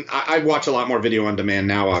 I mean, I watch a lot more video on demand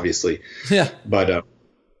now, obviously. Yeah. But,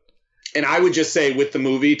 and I would just say with the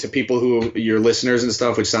movie to people who your listeners and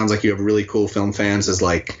stuff, which sounds like you have really cool film fans, is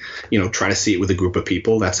like, you know, try to see it with a group of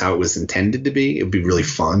people. That's how it was intended to be. It would be really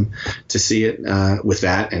fun to see it with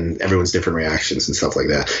that and everyone's different reactions and stuff like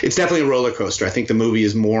that. It's definitely a roller coaster. I think the movie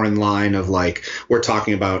is more in line of like, we're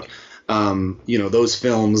talking about, you know, those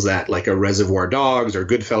films that like a Reservoir Dogs or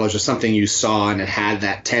Goodfellas or something you saw and it had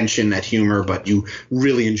that tension, that humor, but you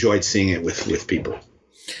really enjoyed seeing it with people.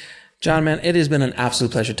 John, man, it has been an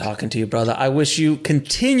absolute pleasure talking to you, brother. I wish you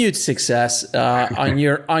continued success on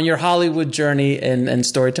your Hollywood journey and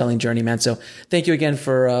storytelling journey, man. So thank you again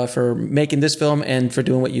for making this film and for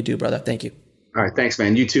doing what you do, brother. Thank you. All right. Thanks,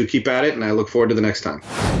 man. You too. Keep at it, and I look forward to the next time.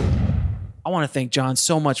 I want to thank John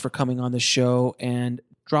so much for coming on the show and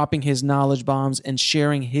dropping his knowledge bombs and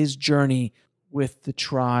sharing his journey with the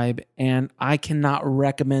tribe. And I cannot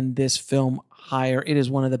recommend this film higher. It is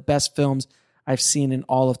one of the best films I've seen in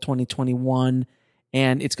all of 2021,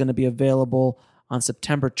 and it's going to be available on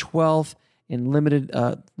September 12th in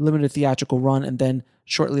limited theatrical run, and then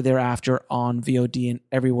shortly thereafter on VOD and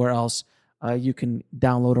everywhere else you can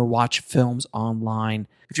download or watch films online.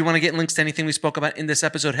 If you want to get links to anything we spoke about in this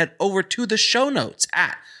episode, head over to the show notes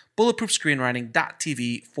at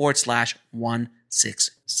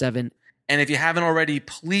bulletproofscreenwriting.tv/167. And if you haven't already,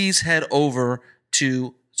 please head over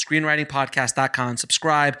to screenwritingpodcast.com,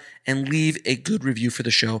 subscribe, and leave a good review for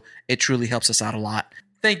the show. It truly helps us out a lot.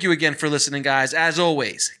 Thank you again for listening, guys. As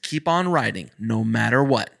always, keep on writing no matter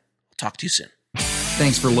what. I'll talk to you soon.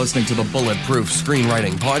 Thanks for listening to the Bulletproof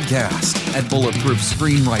Screenwriting Podcast at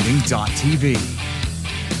bulletproofscreenwriting.tv.